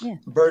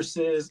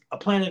versus a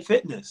Planet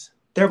Fitness.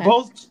 They're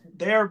both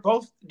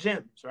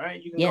gyms,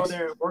 right? You can go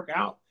there and work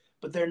out,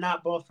 but they're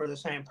not both for the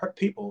same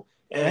people.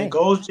 And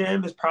Gold's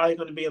Gym is probably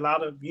going to be a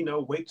lot of,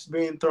 weights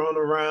being thrown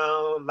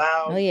around,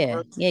 loud. Oh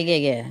yeah.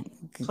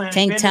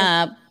 Tank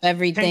top,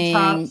 everything.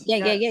 Tank tops,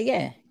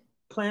 yeah.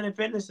 Planet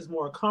Fitness is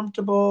more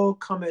comfortable,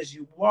 come as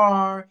you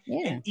are.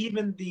 Yeah. And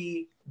even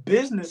the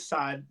business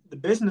side, the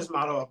business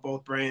model of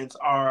both brands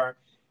are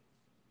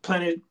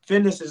Planet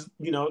Fitness is,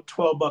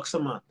 $12 a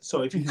month.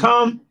 So if you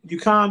come, you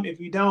come. If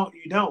you don't,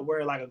 you don't.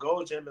 Where like a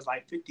Gold Gym is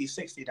like $50,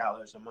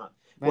 $60 a month,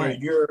 where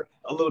you're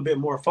a little bit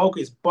more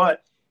focused.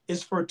 But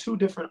it's for two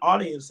different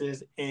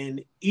audiences,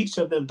 and each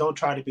of them don't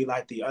try to be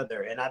like the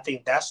other. And I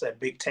think that's a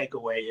big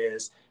takeaway,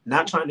 is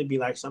not trying to be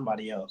like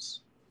somebody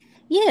else.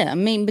 Yeah, I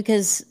mean,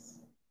 because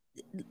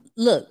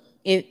look,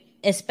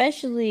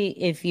 especially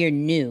if you're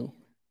new,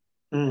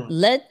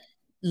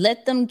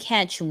 let them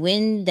catch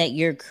wind that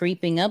you're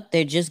creeping up.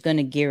 They're just going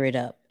to gear it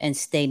up and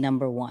stay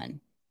number one,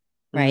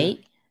 right?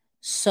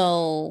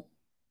 So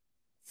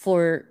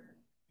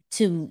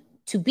to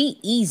be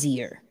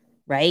easier,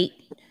 right?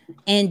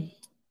 And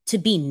to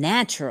be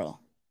natural.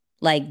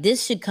 Like,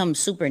 this should come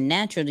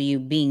supernatural to you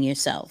being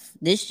yourself.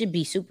 This should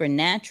be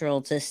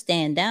supernatural to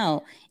stand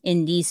out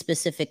in these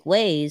specific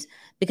ways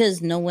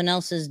because no one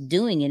else is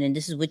doing it. And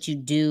this is what you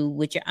do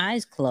with your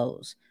eyes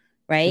closed,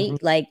 right?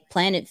 Like,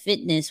 Planet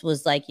Fitness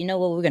was like, you know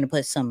what, we're going to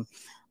put some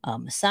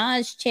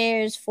massage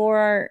chairs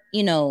for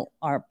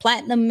our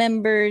platinum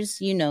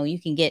members. You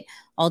can get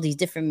all these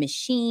different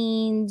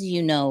machines,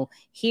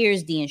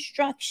 here's the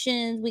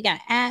instructions. We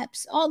got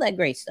apps, all that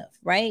great stuff,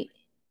 right?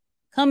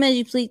 Come as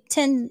you please,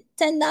 $10,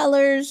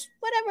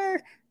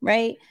 whatever,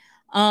 right?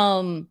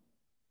 And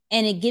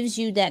it gives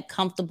you that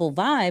comfortable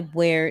vibe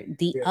where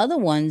the other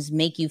ones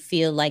make you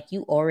feel like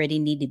you already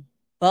need to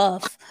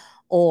buff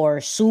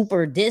or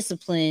super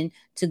disciplined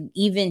to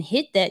even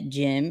hit that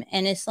gym.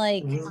 And it's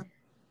like,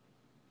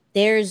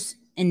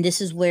 and this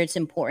is where it's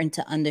important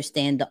to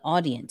understand the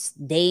audience.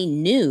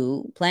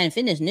 Planet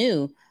Fitness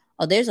knew,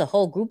 oh, there's a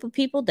whole group of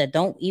people that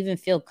don't even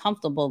feel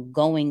comfortable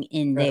going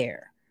in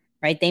there,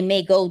 right? They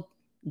may go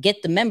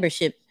get the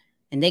membership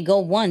and they go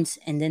once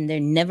and then they're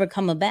never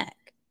coming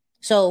back.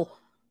 So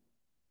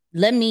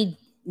let me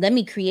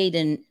create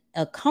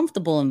a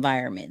comfortable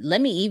environment. Let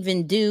me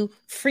even do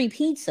free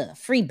pizza,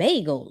 free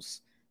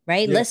bagels,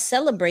 right? Let's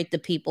celebrate the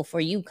people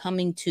for you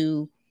coming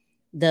to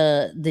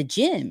the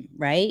gym,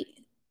 right?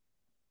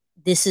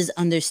 This is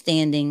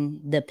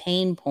understanding the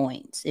pain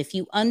points. If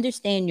you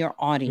understand your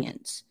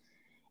audience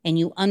and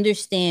you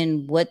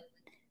understand what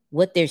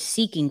they're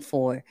seeking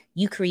for,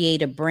 you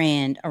create a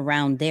brand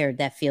around there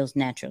that feels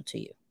natural to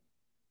you.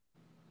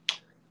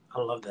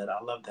 I love that.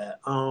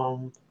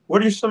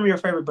 What are some of your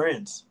favorite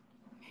brands?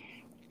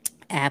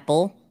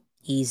 Apple,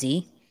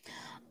 easy.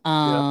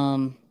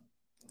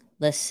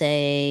 Let's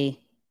say,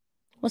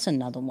 what's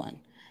another one?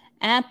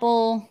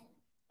 Apple,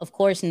 of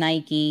course,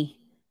 Nike,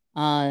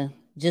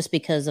 just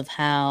because of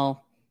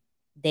how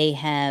they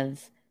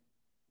have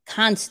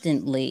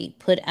constantly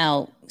put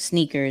out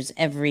sneakers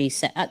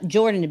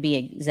Jordan to be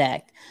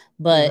exact,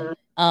 but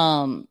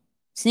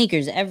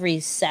sneakers every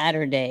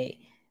Saturday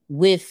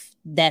with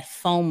that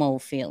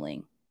FOMO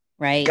feeling,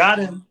 right? Got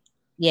him.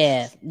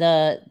 Yeah,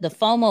 the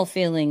FOMO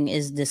feeling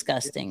is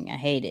disgusting. I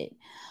hate it.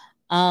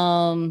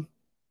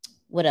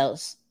 What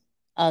else?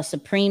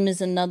 Supreme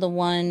is another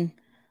one.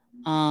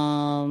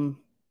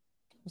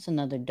 What's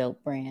another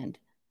dope brand?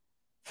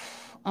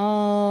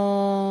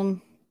 Let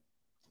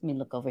me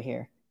look over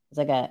here because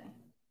I got.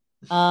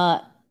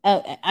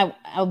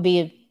 I'll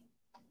be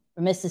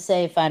remiss to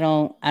say if I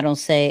don't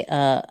say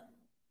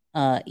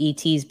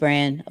ET's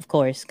brand, of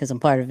course, because I'm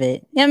part of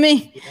it. You know what I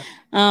mean?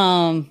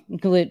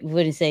 Yeah.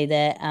 Wouldn't say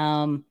that.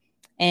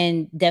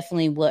 And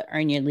definitely what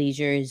Earn Your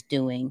Leisure is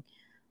doing.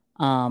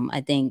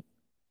 I think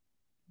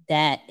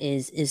that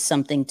is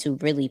something to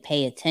really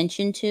pay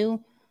attention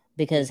to,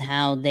 because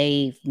how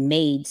they've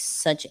made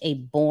such a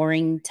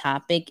boring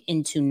topic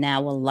into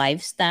now a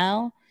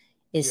lifestyle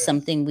is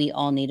something we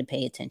all need to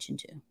pay attention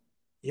to.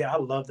 Yeah, I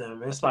love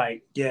them. It's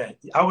like, yeah,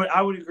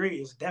 I would agree.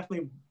 It's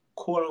definitely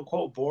quote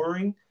unquote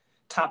boring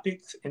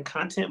topics and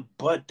content,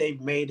 but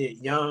they've made it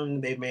young,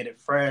 they made it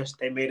fresh,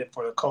 they made it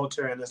for the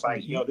culture, and it's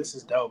like, yo, this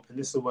is dope, and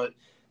this is what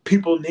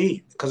people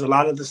need, because a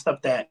lot of the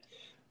stuff that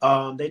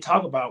they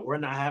talk about, we're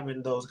not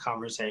having those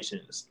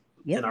conversations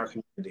in our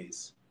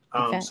communities.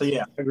 So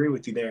yeah, I agree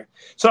with you there.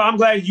 So I'm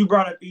glad you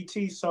brought up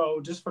ET.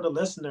 So just for the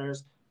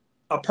listeners,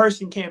 a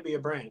person can't be a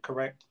brand,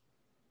 correct?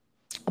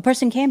 A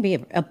person can be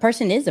a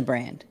person is a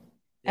brand.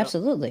 Yep.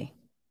 Absolutely.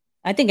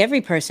 I think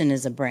every person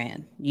is a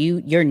brand.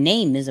 Your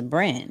name is a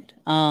brand.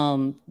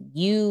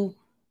 You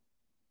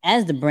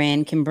as the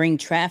brand can bring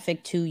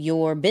traffic to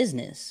your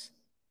business.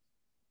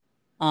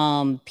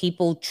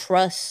 People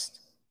trust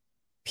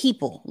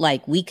people.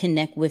 Like, we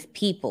connect with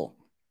people.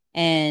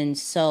 And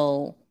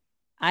so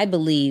I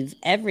believe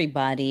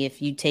everybody,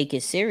 if you take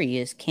it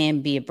serious,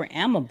 can be a brand.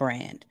 I'm a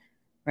brand,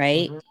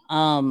 right?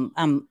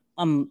 I'm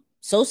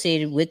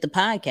associated with the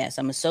podcast.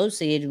 I'm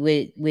associated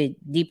with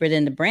Deeper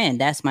Than the Brand.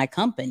 That's my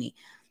company.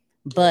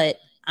 But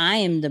I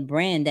am the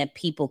brand that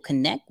people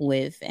connect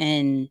with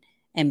and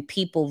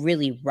people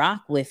really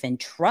rock with and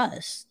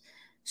trust.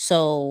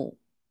 So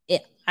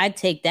I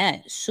take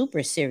that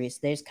super serious.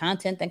 There's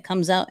content that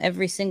comes out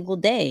every single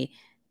day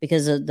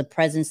because of the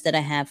presence that I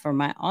have for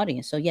my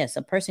audience. So yes,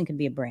 a person can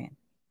be a brand.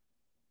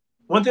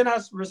 One thing I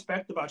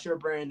respect about your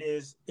brand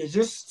is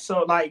just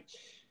so, like,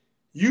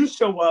 you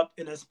show up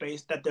in a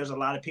space that there's a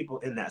lot of people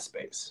in that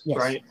space,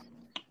 right?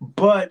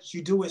 But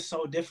you do it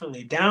so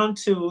differently, down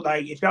to,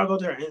 like, if y'all go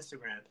to her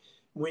Instagram,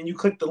 when you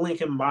click the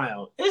link in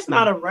bio, it's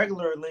not a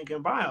regular link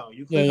in bio.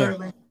 You click her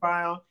link in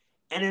bio,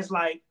 and it's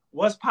like,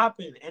 what's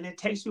popping? And it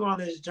takes you on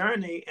this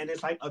journey, and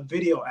it's like a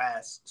video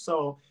ask.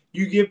 So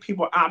you give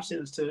people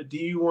options to, do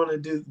you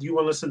want to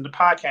listen to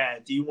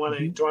podcasts? Do you want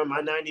to join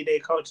my 90-day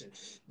coaching?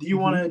 Do you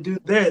want to do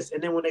this?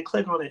 And then when they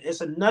click on it,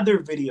 it's another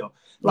video.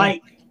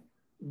 Like,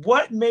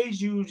 what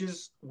makes you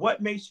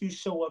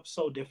show up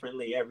so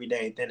differently every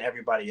day than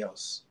everybody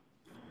else?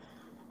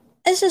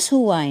 It's just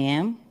who I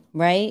am,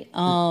 right?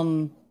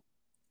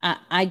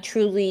 I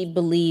truly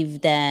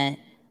believe that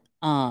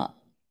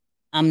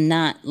I'm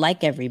not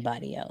like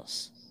everybody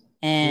else.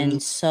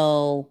 And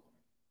so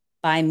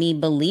by me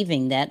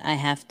believing that, I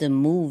have to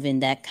move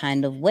in that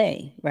kind of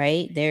way,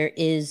 right? There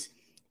is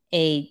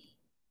a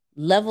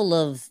level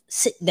of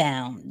sit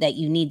down that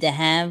you need to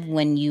have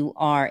when you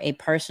are a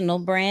personal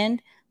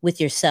brand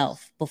with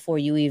yourself before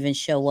you even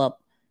show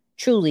up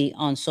truly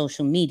on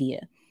social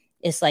media.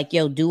 It's like,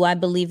 yo, do I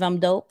believe I'm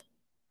dope?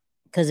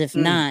 Because if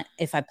not,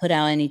 if I put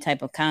out any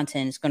type of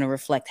content, it's going to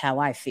reflect how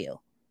I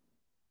feel,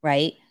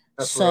 right?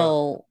 That's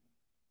so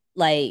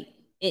real.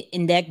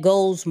 And that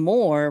goes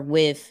more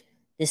with,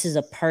 this is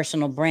a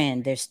personal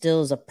brand. There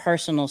still is a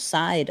personal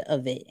side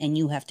of it, and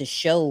you have to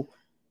show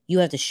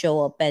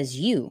up as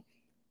you.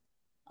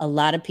 A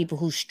lot of people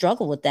who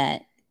struggle with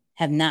that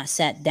have not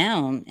sat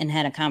down and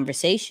had a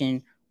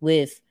conversation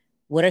with,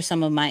 what are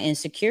some of my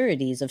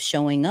insecurities of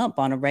showing up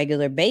on a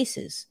regular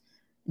basis?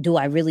 Do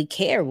I really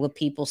care what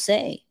people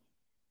say?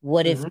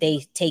 What if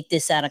they take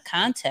this out of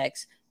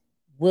context?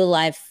 Will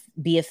I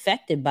be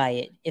affected by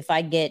it? If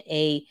I get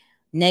a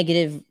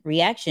negative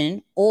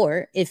reaction,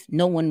 or if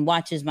no one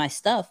watches my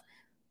stuff,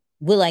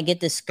 will I get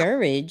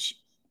discouraged?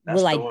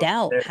 Will I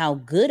doubt how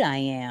good I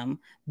am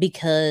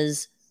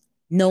because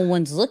no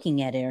one's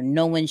looking at it or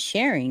no one's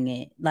sharing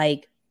it?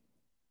 Like,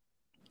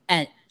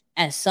 at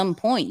some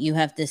point you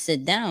have to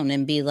sit down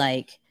and be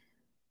like,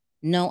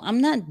 no, I'm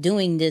not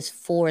doing this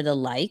for the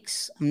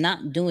likes. I'm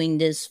not doing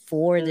this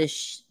for the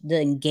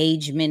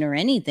engagement or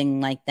anything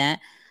like that.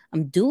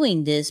 I'm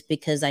doing this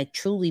because I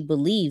truly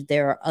believe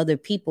there are other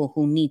people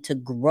who need to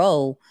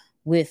grow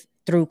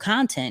through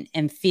content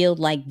and feel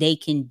like they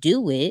can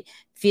do it,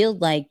 feel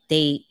like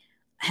they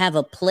have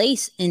a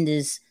place in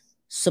this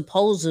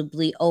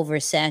supposedly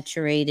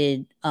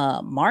oversaturated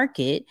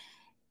market,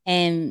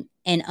 and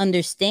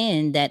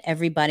understand that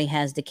everybody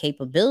has the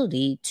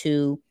capability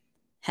to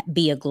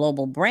be a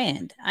global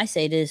brand. I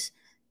say this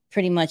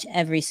pretty much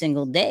every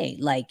single day.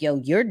 Like, yo,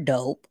 you're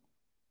dope.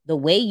 The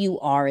way you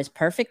are is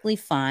perfectly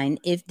fine.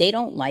 If they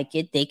don't like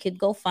it, they could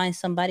go find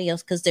somebody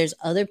else, because there's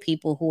other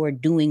people who are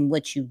doing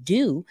what you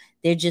do.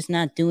 They're just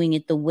not doing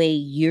it the way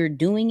you're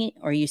doing it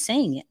or you're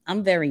saying it.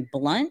 I'm very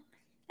blunt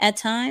at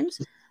times.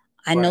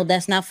 I know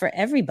that's not for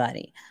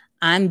everybody.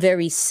 I'm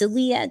very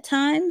silly at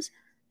times.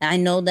 I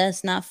know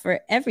that's not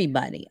for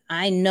everybody.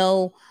 I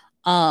know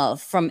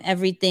from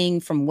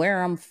everything from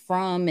where I'm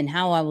from and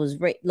how I was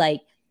raised,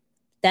 like,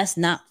 that's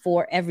not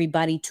for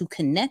everybody to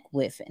connect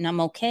with. And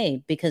I'm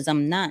okay, because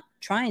I'm not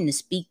trying to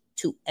speak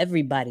to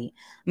everybody.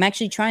 I'm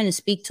actually trying to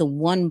speak to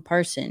one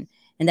person.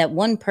 And that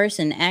one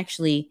person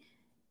actually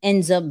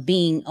ends up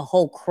being a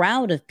whole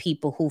crowd of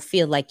people who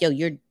feel like, yo,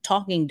 you're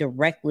talking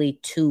directly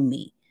to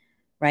me,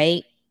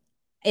 right?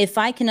 If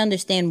I can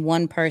understand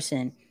one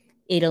person,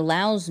 it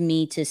allows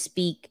me to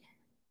speak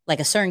like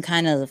a certain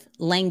kind of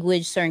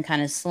language, certain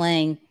kind of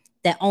slang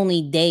that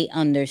only they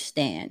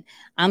understand.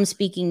 I'm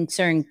speaking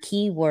certain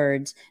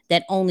keywords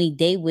that only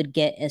they would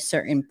get at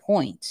certain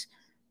points,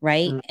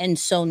 right? And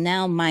so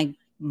now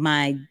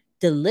my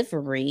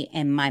delivery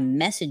and my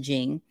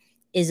messaging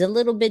is a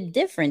little bit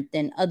different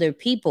than other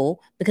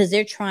people, because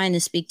they're trying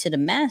to speak to the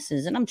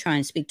masses and I'm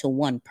trying to speak to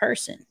one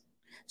person.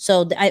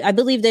 So I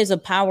believe there's a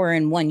power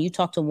in one. You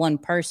talk to one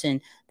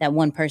person, that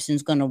one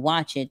person's going to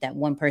watch it, that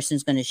one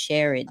person's going to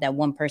share it, that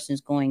one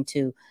person's going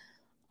to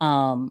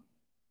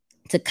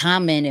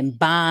comment and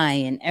buy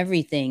and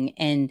everything.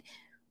 And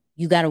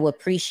you got to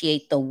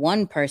appreciate the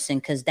one person,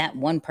 because that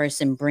one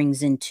person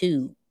brings in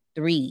 2,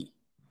 3,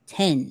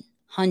 10,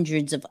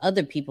 hundreds of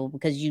other people,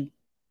 because you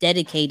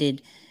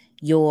dedicated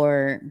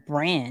your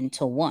brand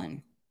to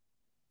one.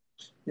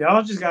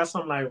 Y'all just got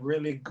some like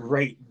really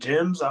great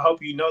gems. I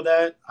hope you know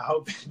that. I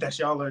hope that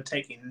y'all are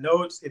taking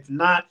notes. If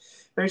not,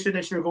 make sure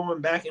that you're going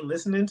back and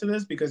listening to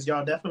this, because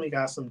y'all definitely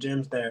got some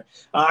gems there.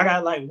 I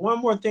got like one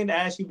more thing to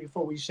ask you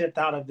before we shift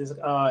out of this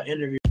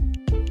interview.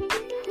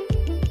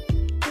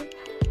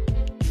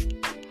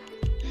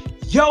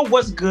 Yo,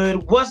 what's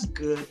good? What's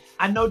good?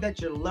 I know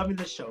that you're loving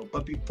the show,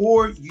 but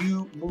before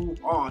you move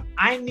on,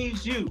 I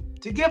need you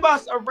to give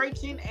us a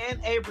rating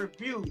and a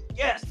review.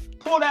 Yes,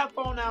 pull that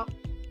phone out.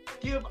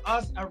 Give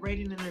us a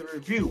rating and a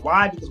review.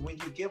 Why? Because when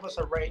you give us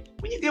a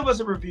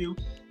review,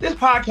 this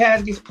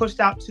podcast gets pushed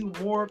out to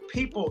more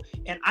people.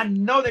 And I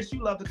know that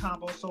you love the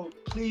combo, so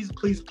please,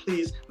 please,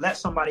 please let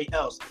somebody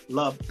else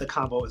love the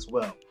combo as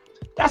well.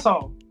 That's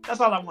all. That's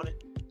all I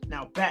wanted.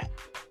 Now back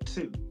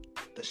to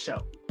the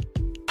show.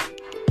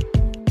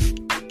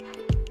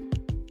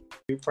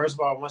 First of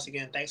all, once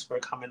again, thanks for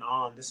coming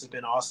on. This has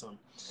been awesome.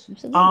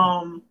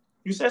 Absolutely.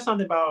 You said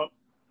something about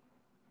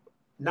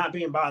not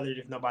being bothered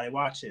if nobody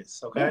watches.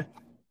 Okay.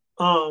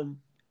 Yeah.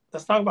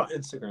 Let's talk about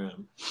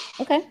Instagram.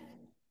 Okay.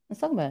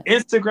 Let's talk about it.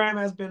 Instagram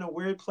has been a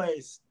weird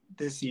place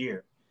this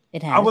year.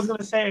 It has. I was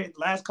gonna say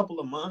last couple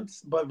of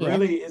months, but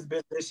really it's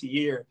been this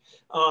year.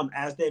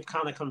 As they've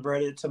kind of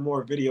converted to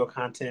more video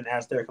content,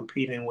 as they're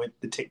competing with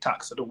the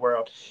TikToks of the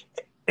world.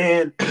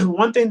 And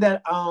one thing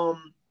that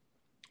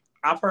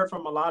I've heard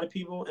from a lot of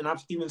people, and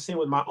I've even seen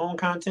with my own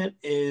content,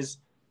 is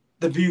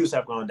the views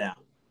have gone down.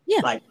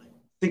 Yeah. Like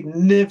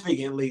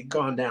significantly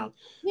gone down.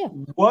 Yeah.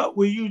 What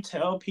will you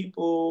tell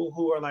people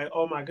who are like,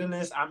 oh my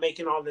goodness, I'm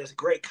making all this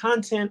great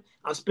content.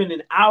 I'm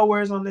spending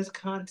hours on this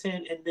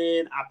content, and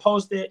then I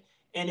post it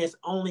and it's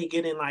only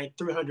getting like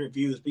 300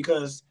 views,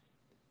 because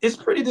it's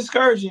pretty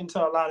discouraging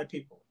to a lot of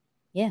people.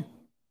 Yeah.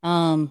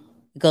 It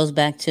goes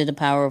back to the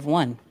power of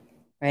one,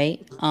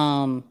 right?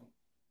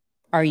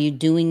 Are you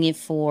doing it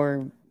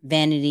for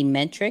vanity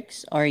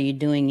metrics, or are you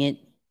doing it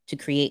to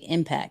create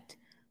impact?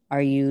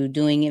 Are you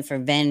doing it for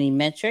vanity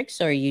metrics,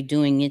 or are you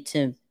doing it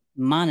to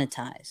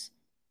monetize?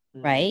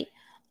 Right?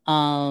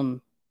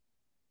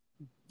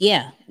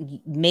 Yeah,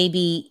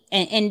 maybe.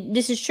 And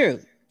this is true.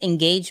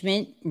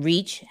 Engagement,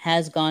 reach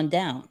has gone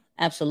down.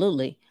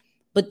 Absolutely.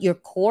 But your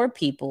core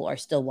people are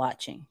still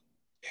watching.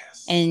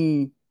 Yes.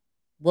 And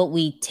what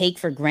we take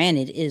for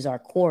granted is our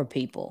core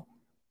people.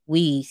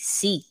 We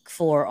seek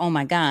for, oh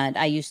my God,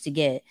 I used to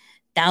get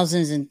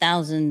thousands and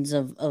thousands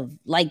of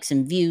likes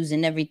and views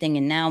and everything,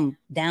 and now I'm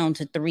down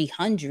to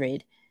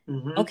 300.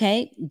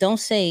 Okay, don't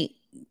say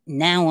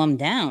now I'm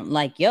down.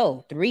 Like,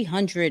 yo,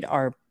 300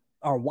 are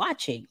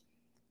watching.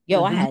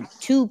 Yo, I had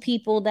 2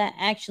 people that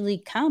actually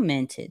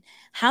commented.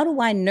 How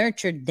do I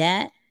nurture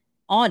that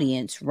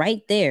audience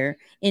right there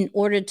in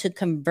order to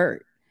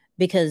convert?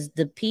 Because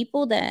the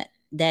people that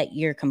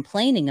you're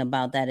complaining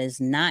about, that is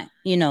not,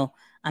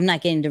 I'm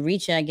not getting the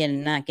reach, not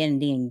getting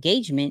the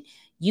engagement.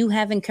 You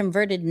haven't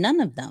converted none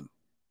of them.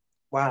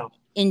 Wow.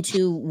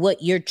 Into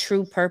what your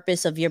true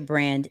purpose of your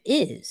brand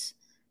is,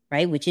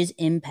 right? Which is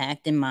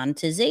impact and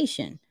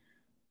monetization.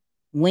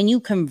 When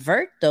you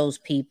convert those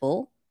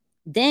people,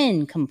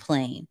 then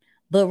complain.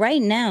 But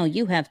right now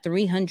you have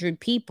 300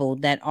 people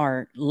that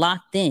are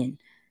locked in.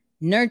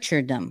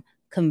 Nurture them,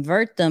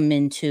 convert them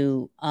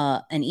into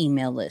an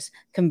email list,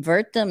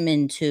 convert them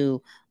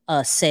into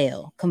a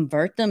sale,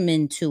 convert them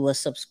into a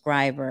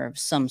subscriber of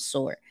some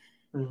sort.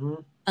 Mm-hmm.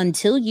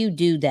 Until you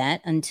do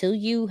that, until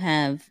you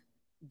have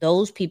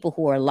those people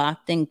who are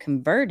locked and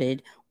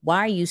converted, why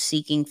are you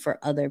seeking for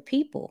other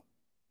people?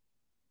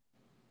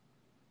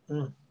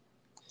 Mm.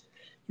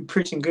 You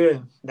preaching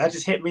good. That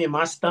just hit me in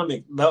my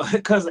stomach though,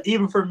 because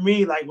even for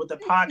me, like with the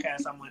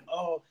podcast, I'm like,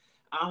 oh,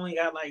 I only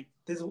got like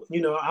this.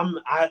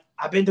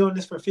 I've been doing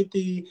this for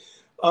 50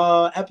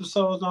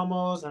 episodes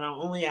almost, and I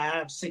only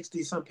have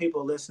 60 some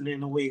people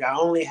listening a week. I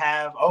only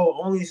have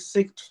only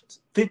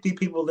 50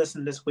 people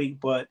listen this week,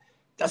 but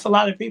that's a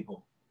lot of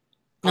people.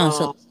 No,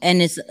 so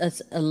and it's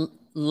a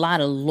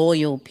lot of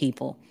loyal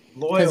people,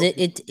 because Loyal it,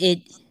 people. it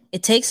it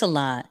it takes a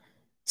lot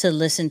to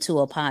listen to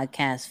a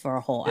podcast for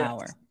a whole Yes.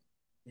 hour.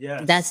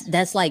 That's Yes.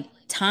 that's like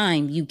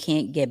time you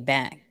can't get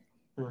back.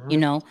 you Mm-hmm.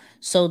 know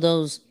so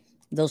those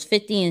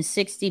 50 and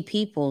 60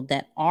 people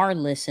that are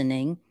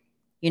listening,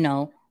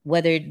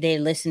 whether they're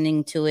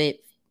listening to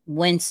it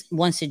once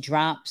it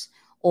drops,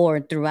 or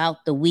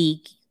throughout the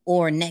week,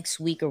 or next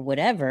week, or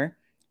whatever,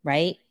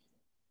 right?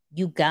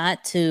 You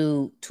got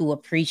to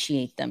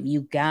appreciate them.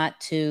 You got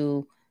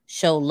to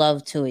show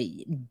love to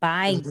it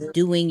by Mm-hmm.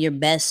 doing your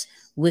best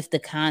with the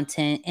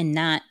content, and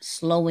not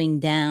slowing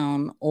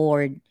down,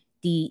 or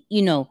the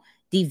you know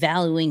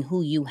devaluing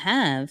who you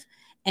have.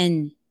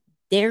 And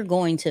they're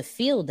going to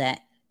feel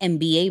that and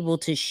be able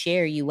to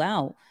share you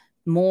out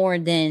more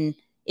than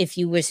if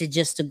you was to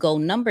just to go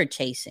number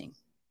chasing.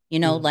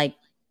 Mm-hmm. Like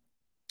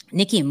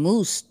Nicky and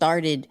Moose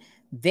started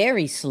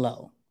very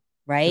slow,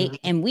 right?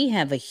 Mm-hmm. And we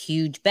have a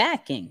huge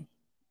backing,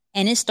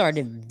 and it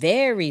started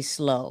very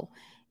slow.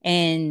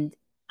 And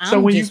So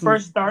I'm when you just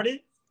first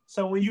started,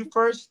 so when you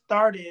first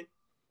started,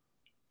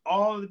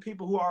 all of the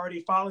people who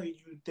already follow you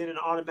didn't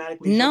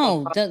automatically jump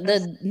on no,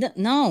 the podcast.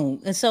 no.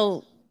 And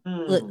so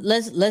Hmm.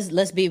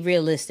 let's be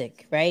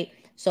realistic, right?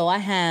 So I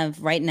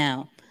have right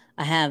now,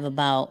 I have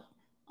about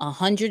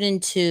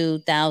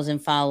 102,000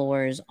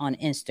 followers on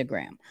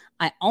Instagram.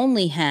 I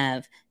only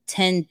have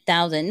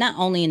 10,000, not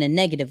only in a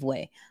negative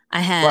way. I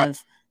Right.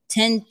 have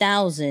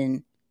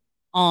 10,000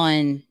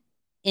 on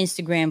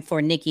Instagram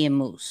for Nicky and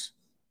Moose,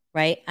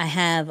 right? I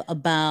have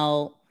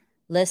about,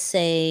 let's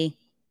say,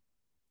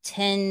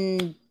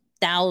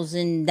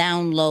 10,000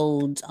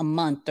 downloads a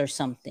month or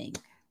something,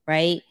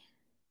 right?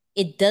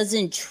 It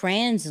doesn't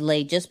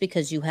translate just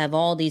because you have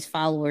all these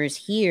followers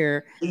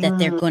here that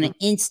they're going Mm.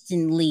 to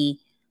instantly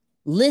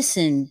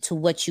listen to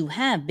what you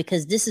have,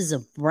 because this is a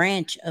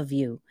branch of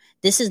you.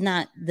 This is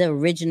not the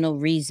original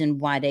reason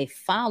why they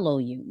follow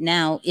you.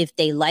 Now, if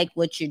they like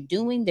what you're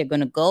doing, they're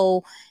going to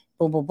go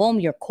boom, boom, boom.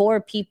 Your core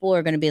people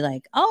are going to be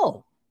like,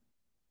 oh,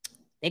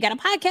 they got a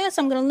podcast.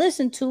 I'm going to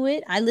listen to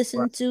it. I Right.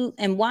 listen to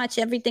and watch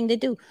everything they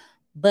do.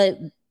 But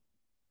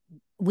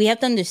we have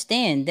to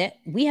understand that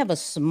we have a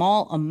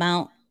small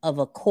amount of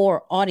a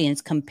core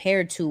audience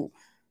compared to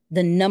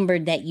the number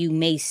that you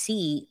may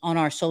see on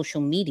our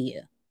social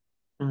media.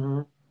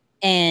 Mm-hmm.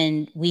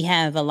 And we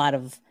have a lot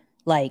of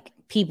like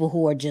people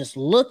who are just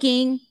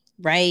looking,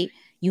 right?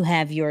 You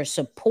have your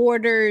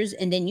supporters,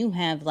 and then you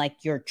have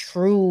like your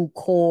true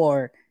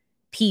core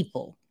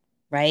people,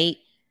 right?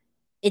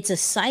 It's a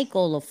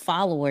cycle of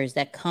followers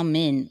that come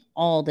in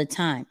all the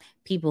time.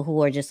 People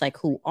who are just like,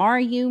 who are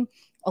you?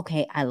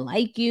 Okay, I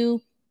like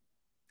you.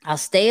 I'll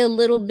stay a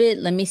little bit.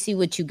 Let me see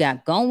what you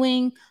got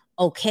going.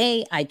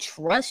 Okay, I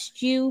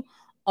trust you.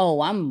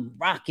 Oh, I'm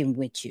rocking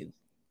with you.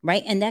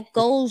 Right. And that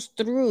goes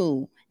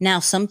through. Now,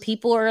 some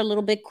people are a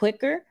little bit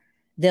quicker.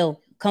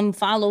 They'll come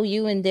follow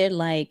you and they're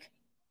like,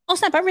 oh,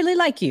 snap, I really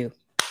like you.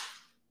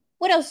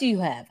 What else do you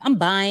have? I'm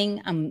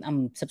buying,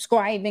 I'm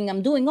subscribing,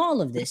 I'm doing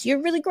all of this.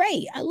 You're really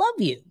great. I love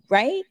you.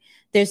 Right.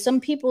 There's some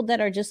people that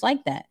are just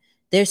like that.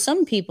 There's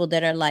some people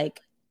that are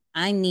like,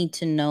 I need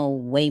to know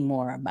way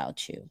more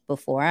about you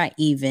before I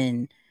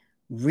even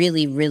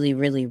really, really,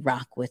 really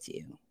rock with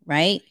you.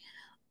 Right.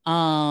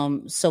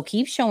 So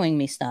keep showing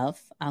me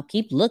stuff. I'll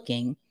keep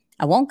looking.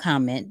 I won't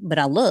comment, but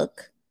I'll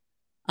look.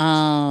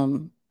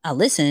 I'll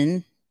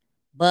listen,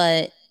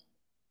 but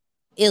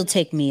it'll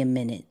take me a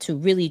minute to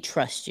really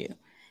trust you.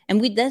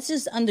 And that's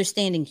just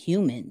understanding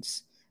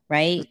humans,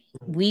 right?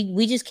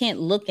 We just can't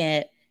look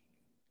at,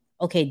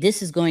 okay,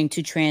 this is going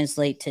to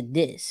translate to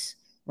this,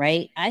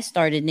 right? I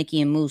started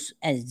Nicky and Moose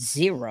at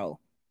 0,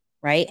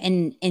 right?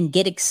 And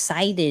get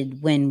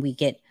excited when we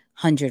get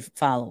 100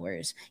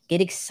 followers. Get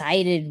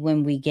excited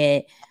when we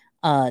get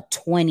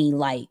 20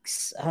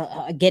 likes.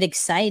 Get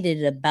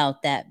excited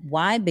about that.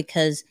 Why?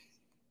 Because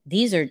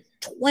these are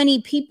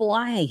 20 people.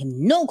 I have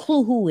no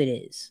clue who it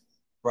is.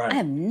 I Right.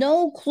 have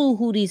no clue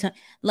who these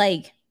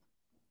like,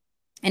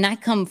 and I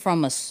come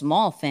from a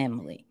small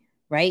family,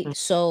 right?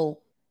 So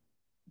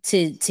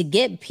to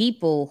get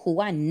people who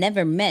I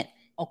never met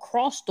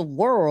across the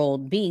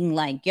world being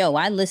like, yo,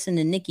 I listen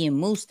to Nicky and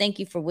Moose. Thank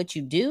you for what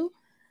you do.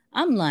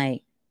 I'm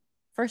like,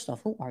 first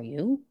off, who are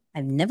you?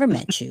 I've never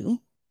met you.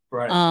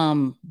 Right.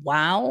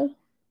 Wow,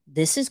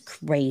 this is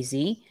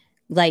crazy.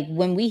 Like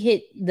when we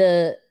hit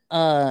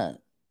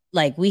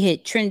like we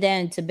hit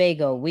Trinidad and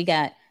Tobago, we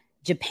got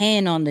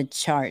Japan on the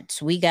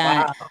charts, we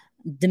got Wow.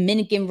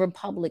 Dominican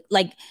Republic,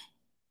 like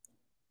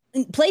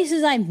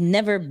places I've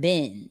never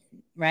been,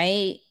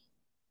 right?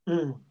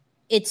 Mm.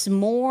 It's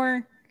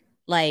more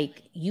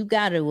like you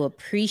got to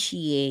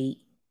appreciate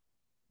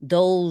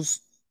those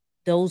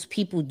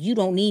people you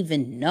don't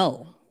even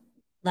know.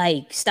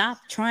 Like, stop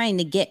trying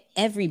to get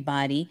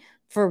everybody.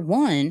 For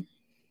one,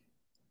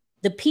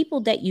 the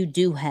people that you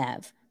do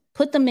have,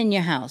 put them in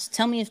your house.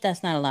 Tell me if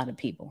that's not a lot of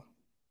people.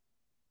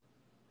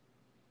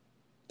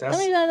 Tell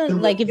me about,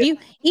 like, if you,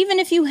 even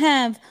if you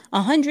have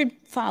 100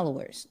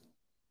 followers,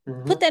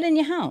 put that in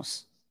your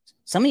house.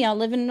 Some of y'all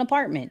live in an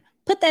apartment.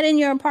 Put that in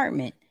your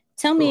apartment.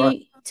 Tell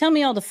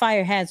me all the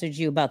fire hazards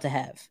you about to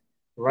have.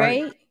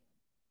 Right?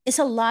 It's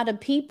a lot of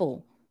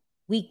people.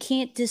 We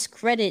can't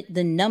discredit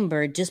the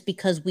number just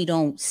because we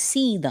don't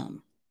see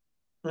them.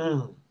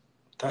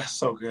 That's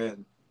so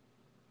good.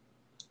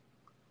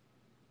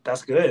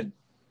 That's good.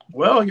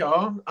 Well,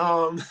 y'all,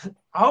 I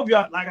hope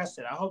y'all, like I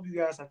said, I hope you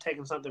guys have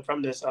taken something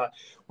from this.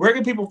 Where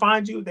can people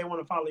find you if they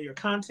want to follow your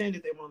content,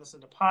 if they want to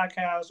listen to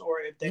podcasts, or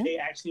if they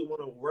actually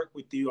want to work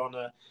with you on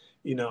a,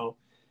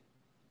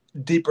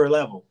 deeper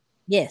level?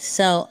 Yes.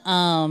 So,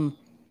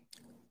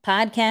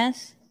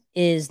 podcast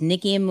is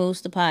Nicky and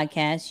Moose, the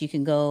podcast. You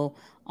can go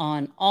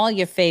on all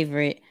your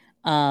favorite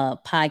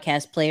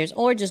podcast players,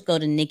 or just go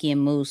to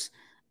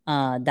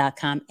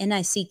nickyandmoose.com.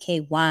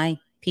 NICKY,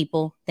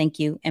 people. Thank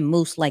you. And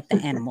moose, like the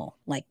animal,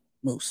 like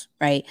moose,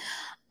 right?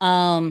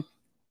 I'm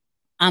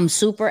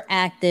super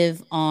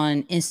active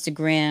on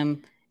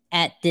Instagram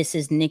at This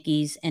Is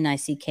Nicky's,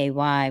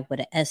 NICKY, with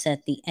an S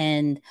at the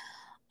end.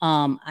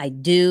 I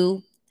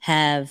do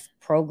have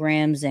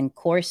programs and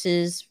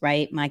courses,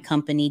 right? My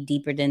company,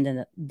 Deeper Than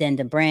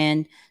the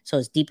Brand. So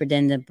it's deeper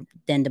than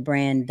the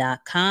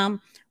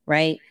brand.com,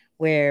 right?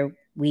 Where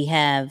we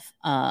have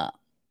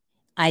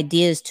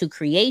ideas to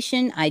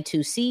creation,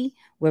 I2C,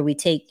 where we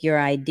take your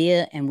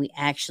idea and we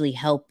actually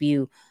help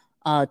you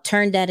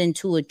turn that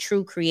into a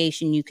true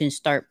creation you can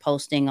start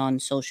posting on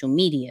social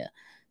media.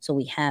 So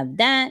we have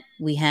that.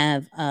 We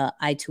have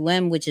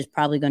I2M, which is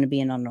probably going to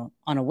be on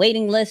a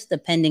waiting list,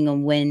 depending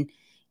on when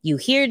you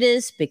hear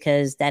this,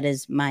 because that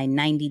is my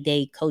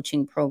 90-day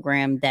coaching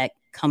program that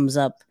comes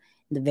up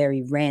in the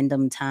very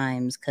random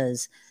times,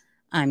 because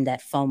I'm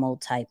that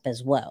FOMO type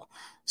as well.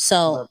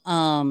 So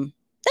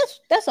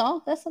that's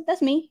all.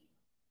 That's me.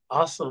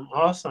 Awesome.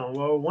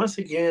 Well, once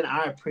again,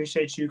 I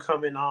appreciate you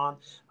coming on.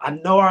 I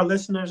know our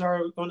listeners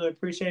are going to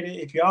appreciate it.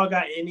 If y'all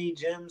got any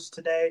gems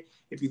today,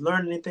 if you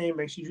learned anything,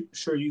 make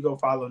sure you go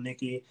follow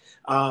Nicky.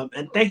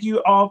 And thank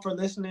you all for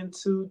listening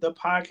to the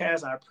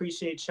podcast. I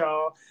appreciate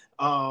y'all.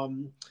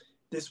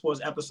 This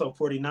was episode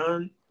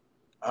 49.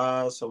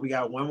 So we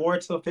got one more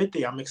till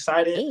 50. I'm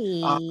excited.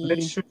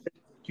 Make sure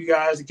you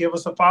guys give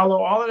us a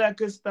follow, all of that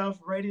good stuff,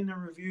 rating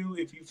and review.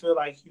 If you feel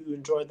like you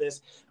enjoyed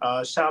this,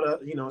 shout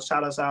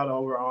us out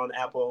over on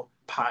Apple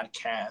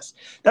Podcasts.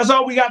 That's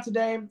all we got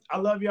today. I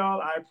love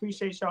y'all. I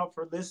appreciate y'all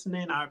for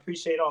listening. I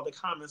appreciate all the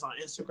comments on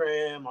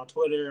Instagram, on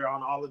Twitter,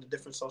 on all of the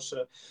different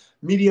social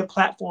media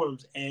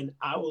platforms. And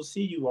I will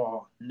see you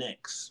all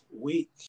next week.